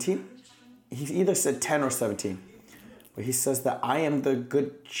 17, he either said 10 or 17. But he says that I am the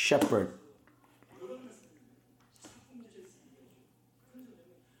good shepherd.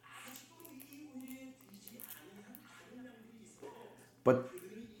 But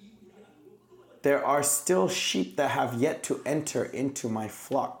there are still sheep that have yet to enter into my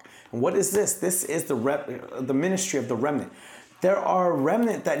flock. And what is this? This is the ministry of the remnant. There are a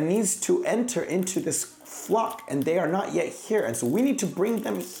remnant that needs to enter into this flock, and they are not yet here. And so we need to bring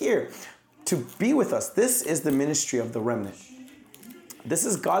them here to be with us. This is the ministry of the remnant. This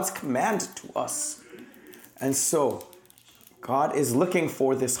is God's command to us. And so God is looking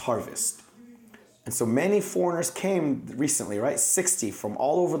for this harvest. And so many foreigners came recently, right? 60 from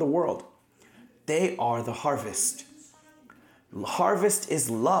all over the world. They are the harvest. Harvest is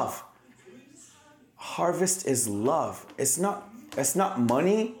love. Harvest is love. It's not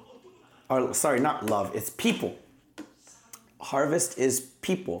money, or sorry, not love. It's people. Harvest is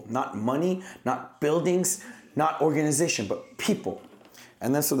people, not money, not buildings, not organization, but people.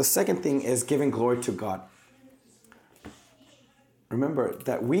 And then so the second thing is giving glory to God. Remember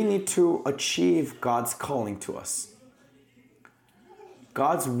that we need to achieve God's calling to us.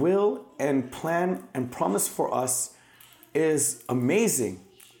 God's will and plan and promise for us is amazing.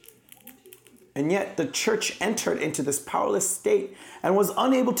 And yet the church entered into this powerless state and was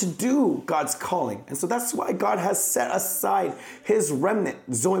unable to do God's calling. And so that's why God has set aside his remnant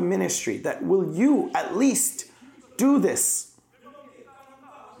Zoe ministry, that will you at least do this?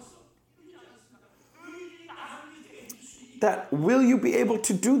 That will you be able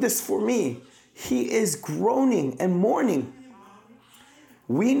to do this for me? He is groaning and mourning.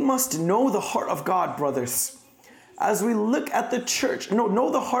 We must know the heart of God, brothers. As we look at the church,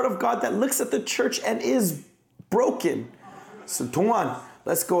 know the heart of God that looks at the church and is broken. So Tongan,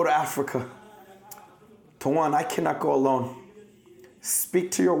 let's go to Africa. Tongan, I cannot go alone.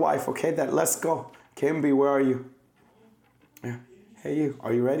 Speak to your wife, okay? That let's go. Kimby, where are you? Yeah. Hey you,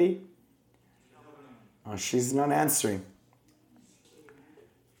 are you ready? Oh, she's not answering.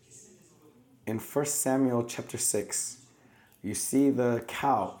 In 1 Samuel chapter 6, you see the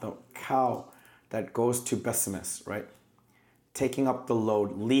cow that goes to Bethsemes, right? Taking up the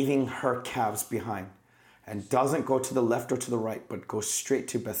load, leaving her calves behind, and doesn't go to the left or to the right, but goes straight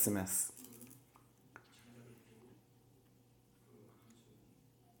to Bethsemes.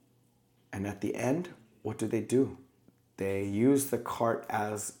 And at the end, what do? They use the cart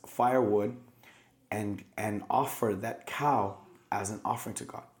as firewood and offer that cow as an offering to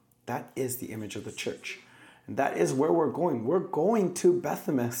God. That is the image of the church. And that is where we're going. We're going to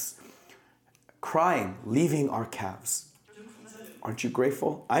Bethsemes, crying, leaving our calves. Aren't you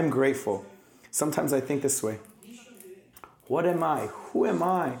grateful? I'm grateful. Sometimes I think this way. What am I? Who am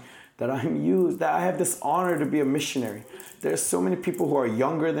I that I'm used, that I have this honor to be a missionary? There's so many people who are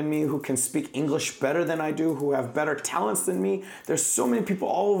younger than me, who can speak English better than I do, who have better talents than me. There's so many people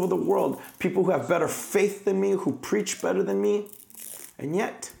all over the world, people who have better faith than me, who preach better than me. And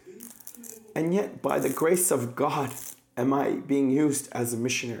yet, by the grace of God, am I being used as a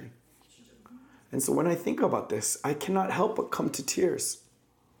missionary? And so when I think about this, I cannot help but come to tears.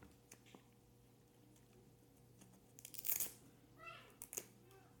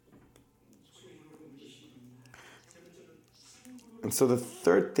 And so the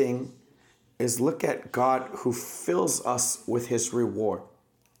third thing is look at God who fills us with his reward.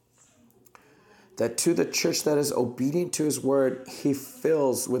 That to the church that is obedient to his word, he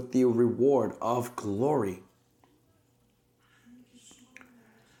fills with the reward of glory.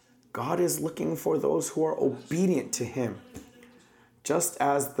 God is looking for those who are obedient to him. Just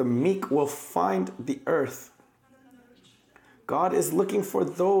as the meek will find the earth, God is looking for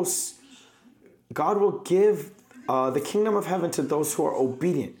those. God will give the kingdom of heaven to those who are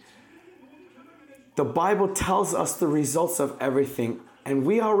obedient. The Bible tells us the results of everything, and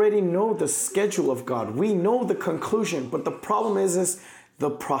we already know the schedule of God. We know the conclusion, but the problem is the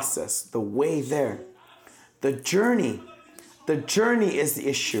process, the way there. The journey is the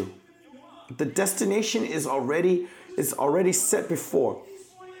issue. The destination is already set before.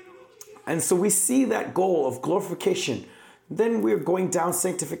 And so we see that goal of glorification. Then we're going down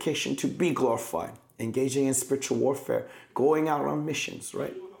sanctification to be glorified, engaging in spiritual warfare, going out on missions,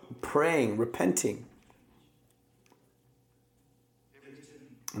 right? Praying, repenting.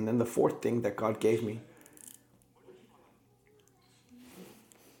 And then the fourth thing that God gave me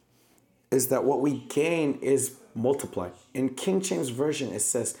is that what we gain is multiplied. In King James Version, it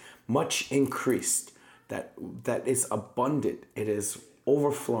says much increased, that is abundant, it is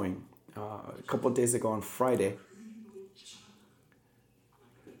overflowing. A couple of days ago on Friday,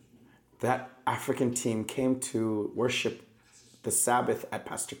 that African team came to worship the Sabbath at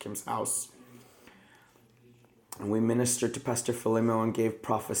Pastor Kim's house. And we ministered to Pastor Philimo and gave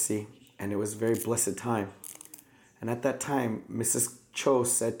prophecy, and it was a very blessed time. And at that time, Mrs. Cho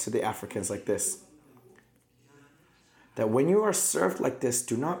said to the Africans like this, that when you are served like this,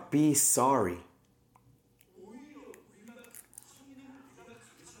 do not be sorry.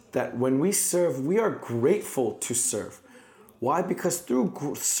 That when we serve, we are grateful to serve. Why? Because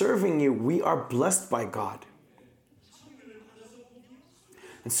through serving you, we are blessed by God.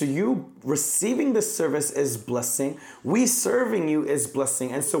 And so you receiving the service is blessing. We serving you is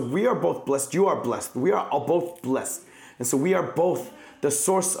blessing. And so we are both blessed. You are blessed. We are all both blessed. And so we are both the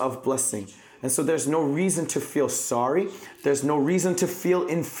source of blessing. And so there's no reason to feel sorry. There's no reason to feel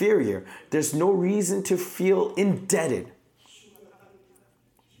inferior. There's no reason to feel indebted.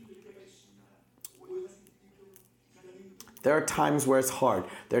 There are times where it's hard.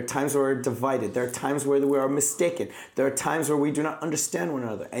 There are times where we're divided. There are times where we are mistaken. There are times where we do not understand one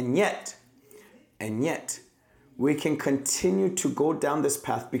another. And yet, we can continue to go down this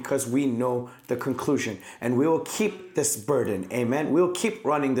path because we know the conclusion. And we will keep this burden. Amen. We'll keep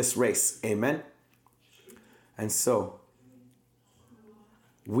running this race. Amen. And so,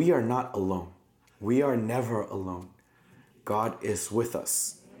 We are not alone. We are never alone. God is with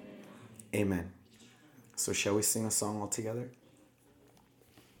us. Amen. So shall we sing a song all together?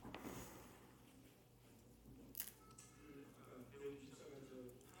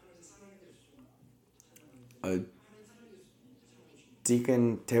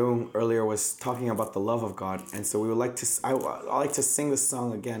 Deacon Teung earlier was talking about the love of God, and so we would like to. I like to sing this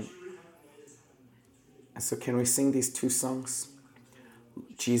song again. And so, can we sing these two songs?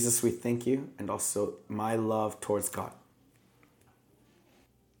 Jesus, we thank you, and also my love towards God.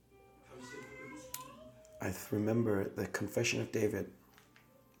 I remember the confession of David.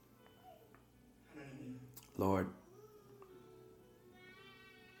 Lord,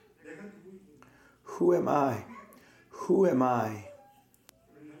 who am I? Who am I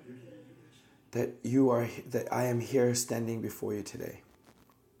that I am here standing before you today?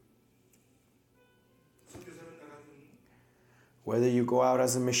 Whether you go out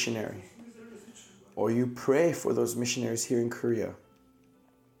as a missionary or you pray for those missionaries here in Korea,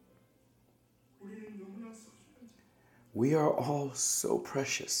 we are all so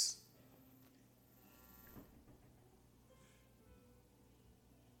precious.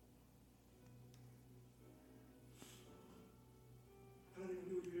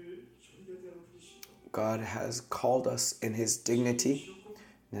 God has called us in His dignity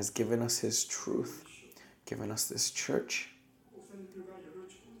and has given us His truth, given us this church,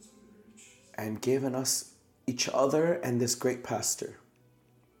 and given us each other and this great pastor.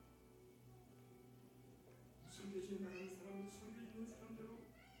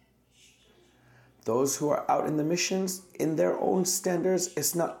 Those who are out in the missions, in their own standards,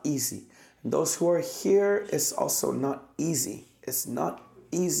 it's not easy. And those who are here, it's also not easy. It's not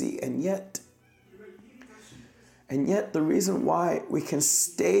easy, and yet the reason why we can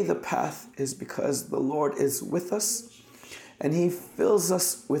stay the path is because the Lord is with us and He fills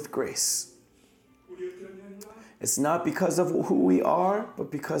us with grace. It's not because of who we are,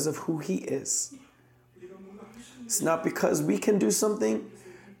 but because of who He is. It's not because we can do something,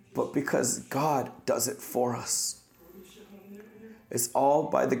 but because God does it for us. It's all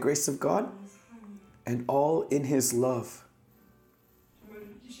by the grace of God and all in His love.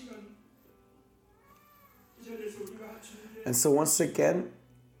 And so once again,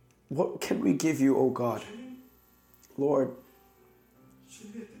 what can we give you, O God? Lord,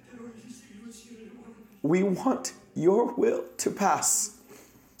 we want your will to pass.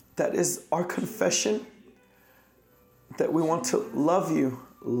 That is our confession, that we want to love you,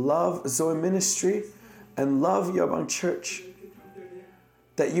 love Zoe Ministry, and love Yabang Church.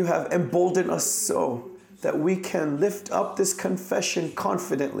 That you have emboldened us so that we can lift up this confession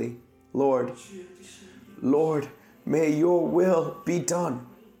confidently. Lord, may your will be done.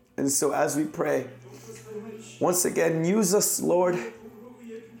 And so as we pray, once again, use us, Lord.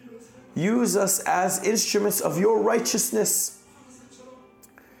 Use us as instruments of your righteousness.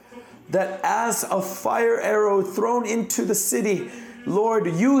 That as a fire arrow thrown into the city, Lord,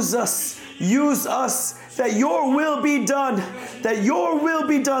 use us, that your will be done, that your will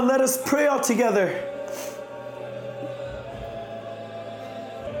be done. Let us pray all together.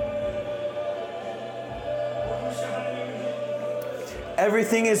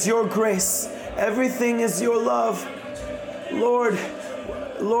 Everything is your grace. Everything is your love. Lord,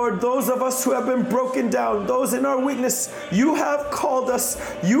 those of us who have been broken down, those in our weakness, you have called us.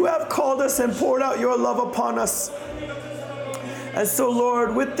 You have called us and poured out your love upon us. And so,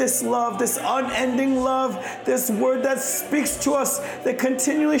 Lord, with this love, this unending love, this word that speaks to us, that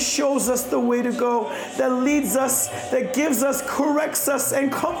continually shows us the way to go, that leads us, that gives us, corrects us,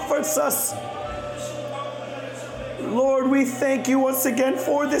 and comforts us. Lord, we thank you once again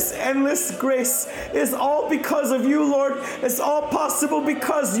for this endless grace. It's all because of you, Lord. It's all possible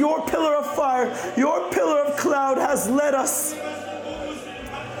because your pillar of fire, your pillar of cloud has led us.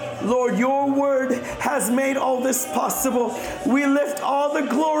 Lord, your word has made all this possible. We lift all the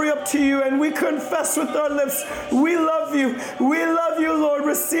glory up to you and we confess with our lips, we love you. We love you, Lord.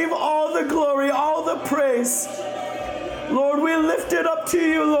 Receive all the glory, all the praise. Lord, we lift it up to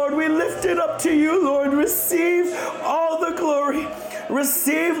you, Lord. We lift it up to you, Lord. Receive all the glory.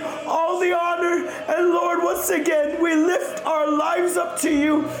 Receive all the honor. And Lord, once again, we lift our lives up to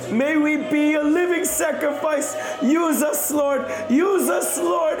you. May we be a living sacrifice. Use us, Lord. Use us,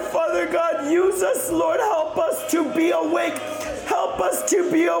 Lord. Father God, use us, Lord. Help us to be awake. Help us to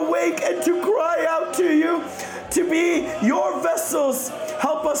be awake and to cry out to you, to be your vessels.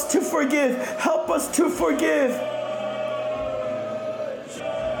 Help us to forgive. Help us to forgive.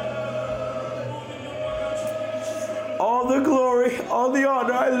 All the glory, all the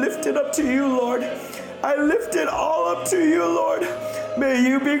honor, I lift it up to you, Lord. I lift it all up to you, Lord. May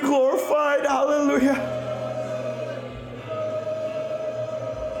you be glorified. Hallelujah.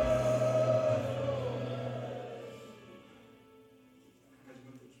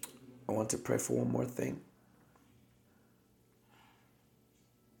 I want to pray for one more thing.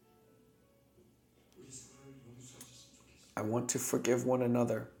 I want to forgive one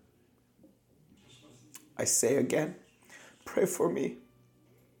another. I say again, pray for me.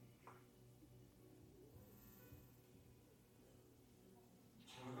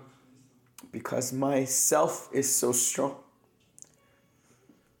 Because myself is so strong.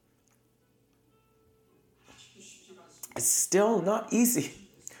 It's still not easy,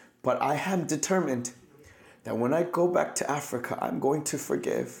 but I am determined that when I go back to Africa, I'm going to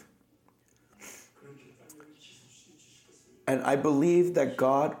forgive. And I believe that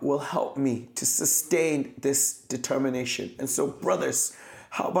God will help me to sustain this determination. And so, brothers,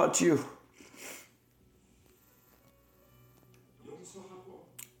 how about you?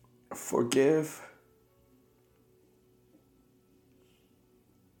 Forgive.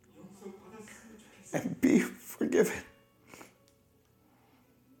 And be forgiven.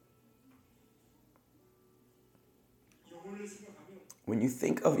 When you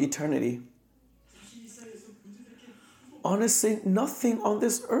think of eternity, honestly, nothing on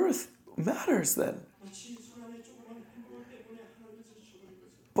this earth matters then.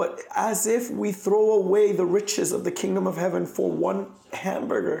 But as if we throw away the riches of the kingdom of heaven for one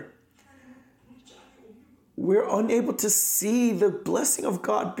hamburger, we're unable to see the blessing of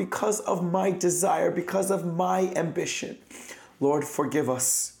God because of my desire, because of my ambition. Lord, forgive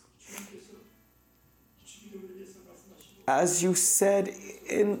us. As you said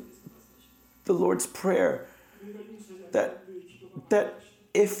in the Lord's Prayer, that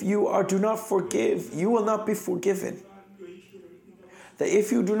if you do not forgive, you will not be forgiven. That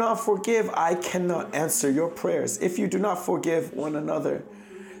if you do not forgive, I cannot answer your prayers. If you do not forgive one another,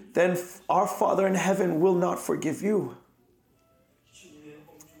 then our Father in heaven will not forgive you.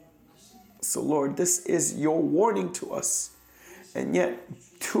 So Lord, this is your warning to us. And yet,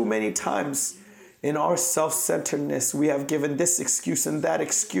 too many times in our self-centeredness, we have given this excuse and that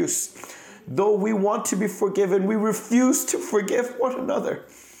excuse. Though we want to be forgiven, we refuse to forgive one another.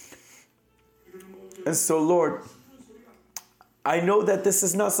 And so, Lord, I know that this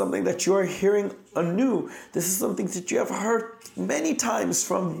is not something that you are hearing anew. This is something that you have heard many times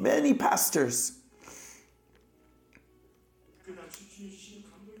from many pastors.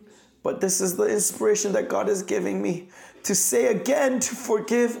 But this is the inspiration that God is giving me to say again, to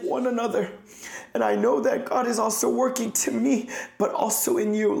forgive one another. And I know that God is also working to me, but also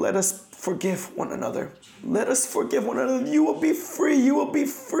in you. Let us forgive one another. Let us forgive one another. You will be free. You will be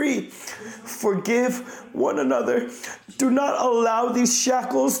free. Forgive one another. Do not allow these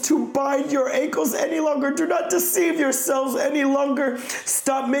shackles to bind your ankles any longer. Do not deceive yourselves any longer.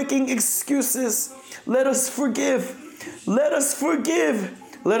 Stop making excuses. Let us forgive. Let us forgive.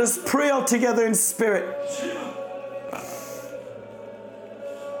 Let us pray all together in spirit.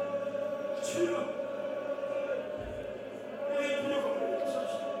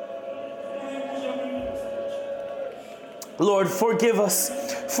 Lord, forgive us.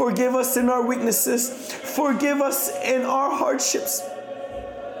 Forgive us in our weaknesses. Forgive us in our hardships.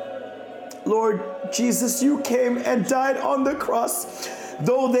 Lord Jesus, you came and died on the cross,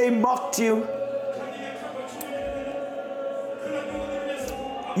 though they mocked you.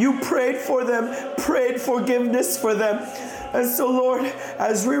 You prayed for them, prayed forgiveness for them. And so, Lord,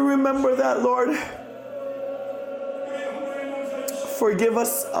 as we remember that, Lord, forgive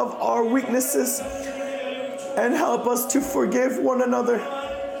us of our weaknesses and help us to forgive one another.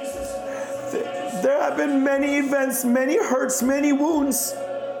 There have been many events, many hurts, many wounds.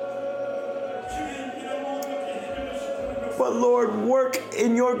 But Lord, work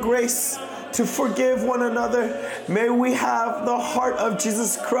in your grace to forgive one another. May we have the heart of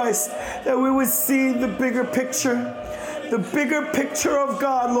Jesus Christ, that we would see the bigger picture of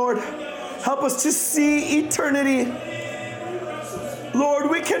God, Lord. Help us to see eternity. Lord,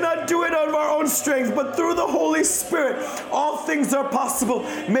 we cannot do it out of our own strength, but through the Holy Spirit, all things are possible.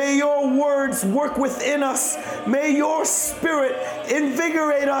 May your words work within us. May your Spirit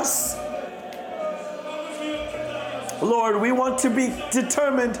invigorate us. Lord, we want to be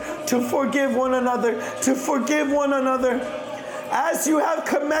determined to forgive one another, to forgive one another. As you have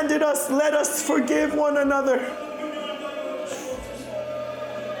commanded us, let us forgive one another.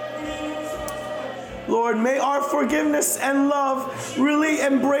 Lord, may our forgiveness and love really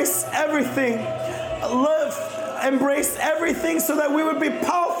embrace everything. Embrace everything so that we would be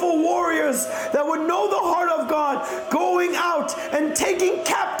powerful powerful warriors that would know the heart of God, going out and taking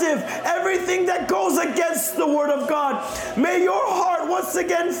captive everything that goes against the word of God. May your heart once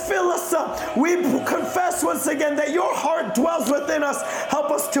again fill us up. We confess once again that your heart dwells within us.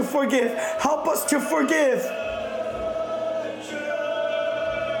 Help us to forgive. Help us to forgive.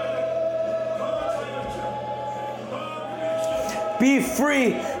 Be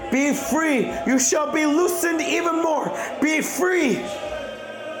free. Be free. You shall be loosened even more. Be free.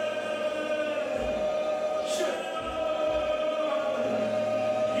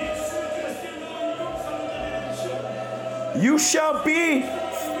 You shall be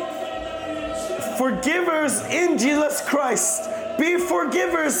forgivers in Jesus Christ. Be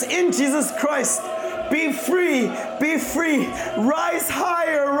forgivers in Jesus Christ. Be free. Be free. Rise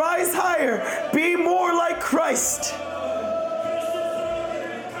higher. Rise higher. Be more like Christ.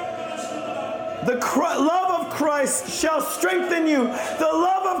 The love of Christ shall strengthen you. The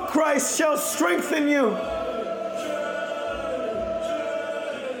love of Christ shall strengthen you.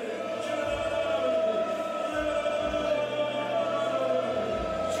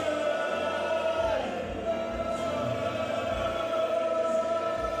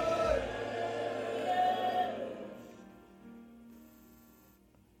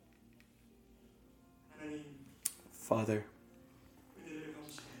 Father,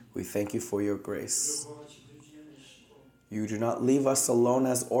 we thank you for your grace. You do not leave us alone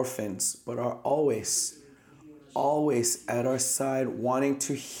as orphans, but are always at our side, wanting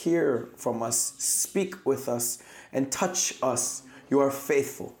to hear from us, speak with us, and touch us. You are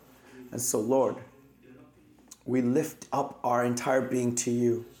faithful. And so, Lord, we lift up our entire being to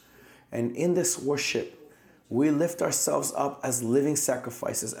you. And in this worship, we lift ourselves up as living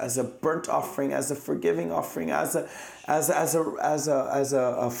sacrifices, as a burnt offering, as a forgiving offering, as a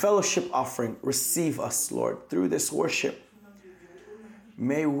fellowship offering. Receive us, Lord, through this worship.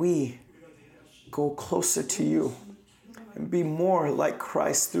 May we go closer to you and be more like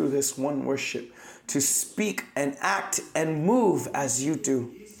Christ through this one worship, to speak and act and move as you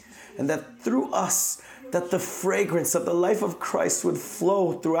do. And that through us, that the fragrance of the life of Christ would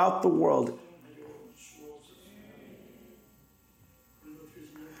flow throughout the world.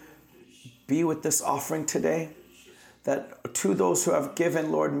 Be with this offering today, that to those who have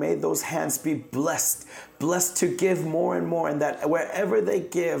given, Lord, may those hands be blessed to give more and more, and that wherever they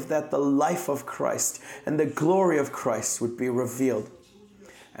give, that the life of Christ and the glory of Christ would be revealed.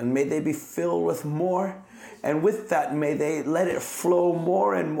 And may they be filled with more, and with that, may they let it flow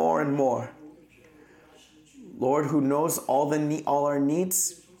more and more and more. Lord, who knows all our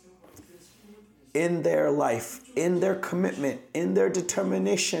needs in their life, in their commitment, in their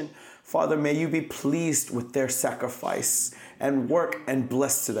determination, Father, may you be pleased with their sacrifice and work and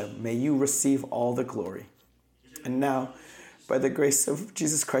bless to them. May you receive all the glory. And now, by the grace of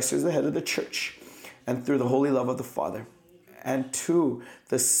Jesus Christ, who is the head of the church, and through the holy love of the Father, and to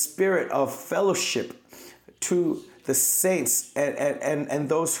the spirit of fellowship, to the saints and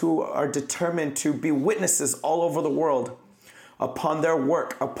those who are determined to be witnesses all over the world, upon their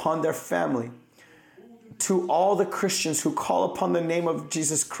work, upon their family, to all the Christians who call upon the name of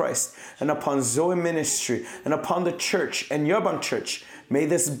Jesus Christ, and upon Zoe Ministry, and upon the church and Yerbang Church, may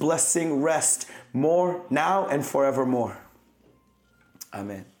this blessing rest more now and forevermore.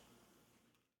 Amen.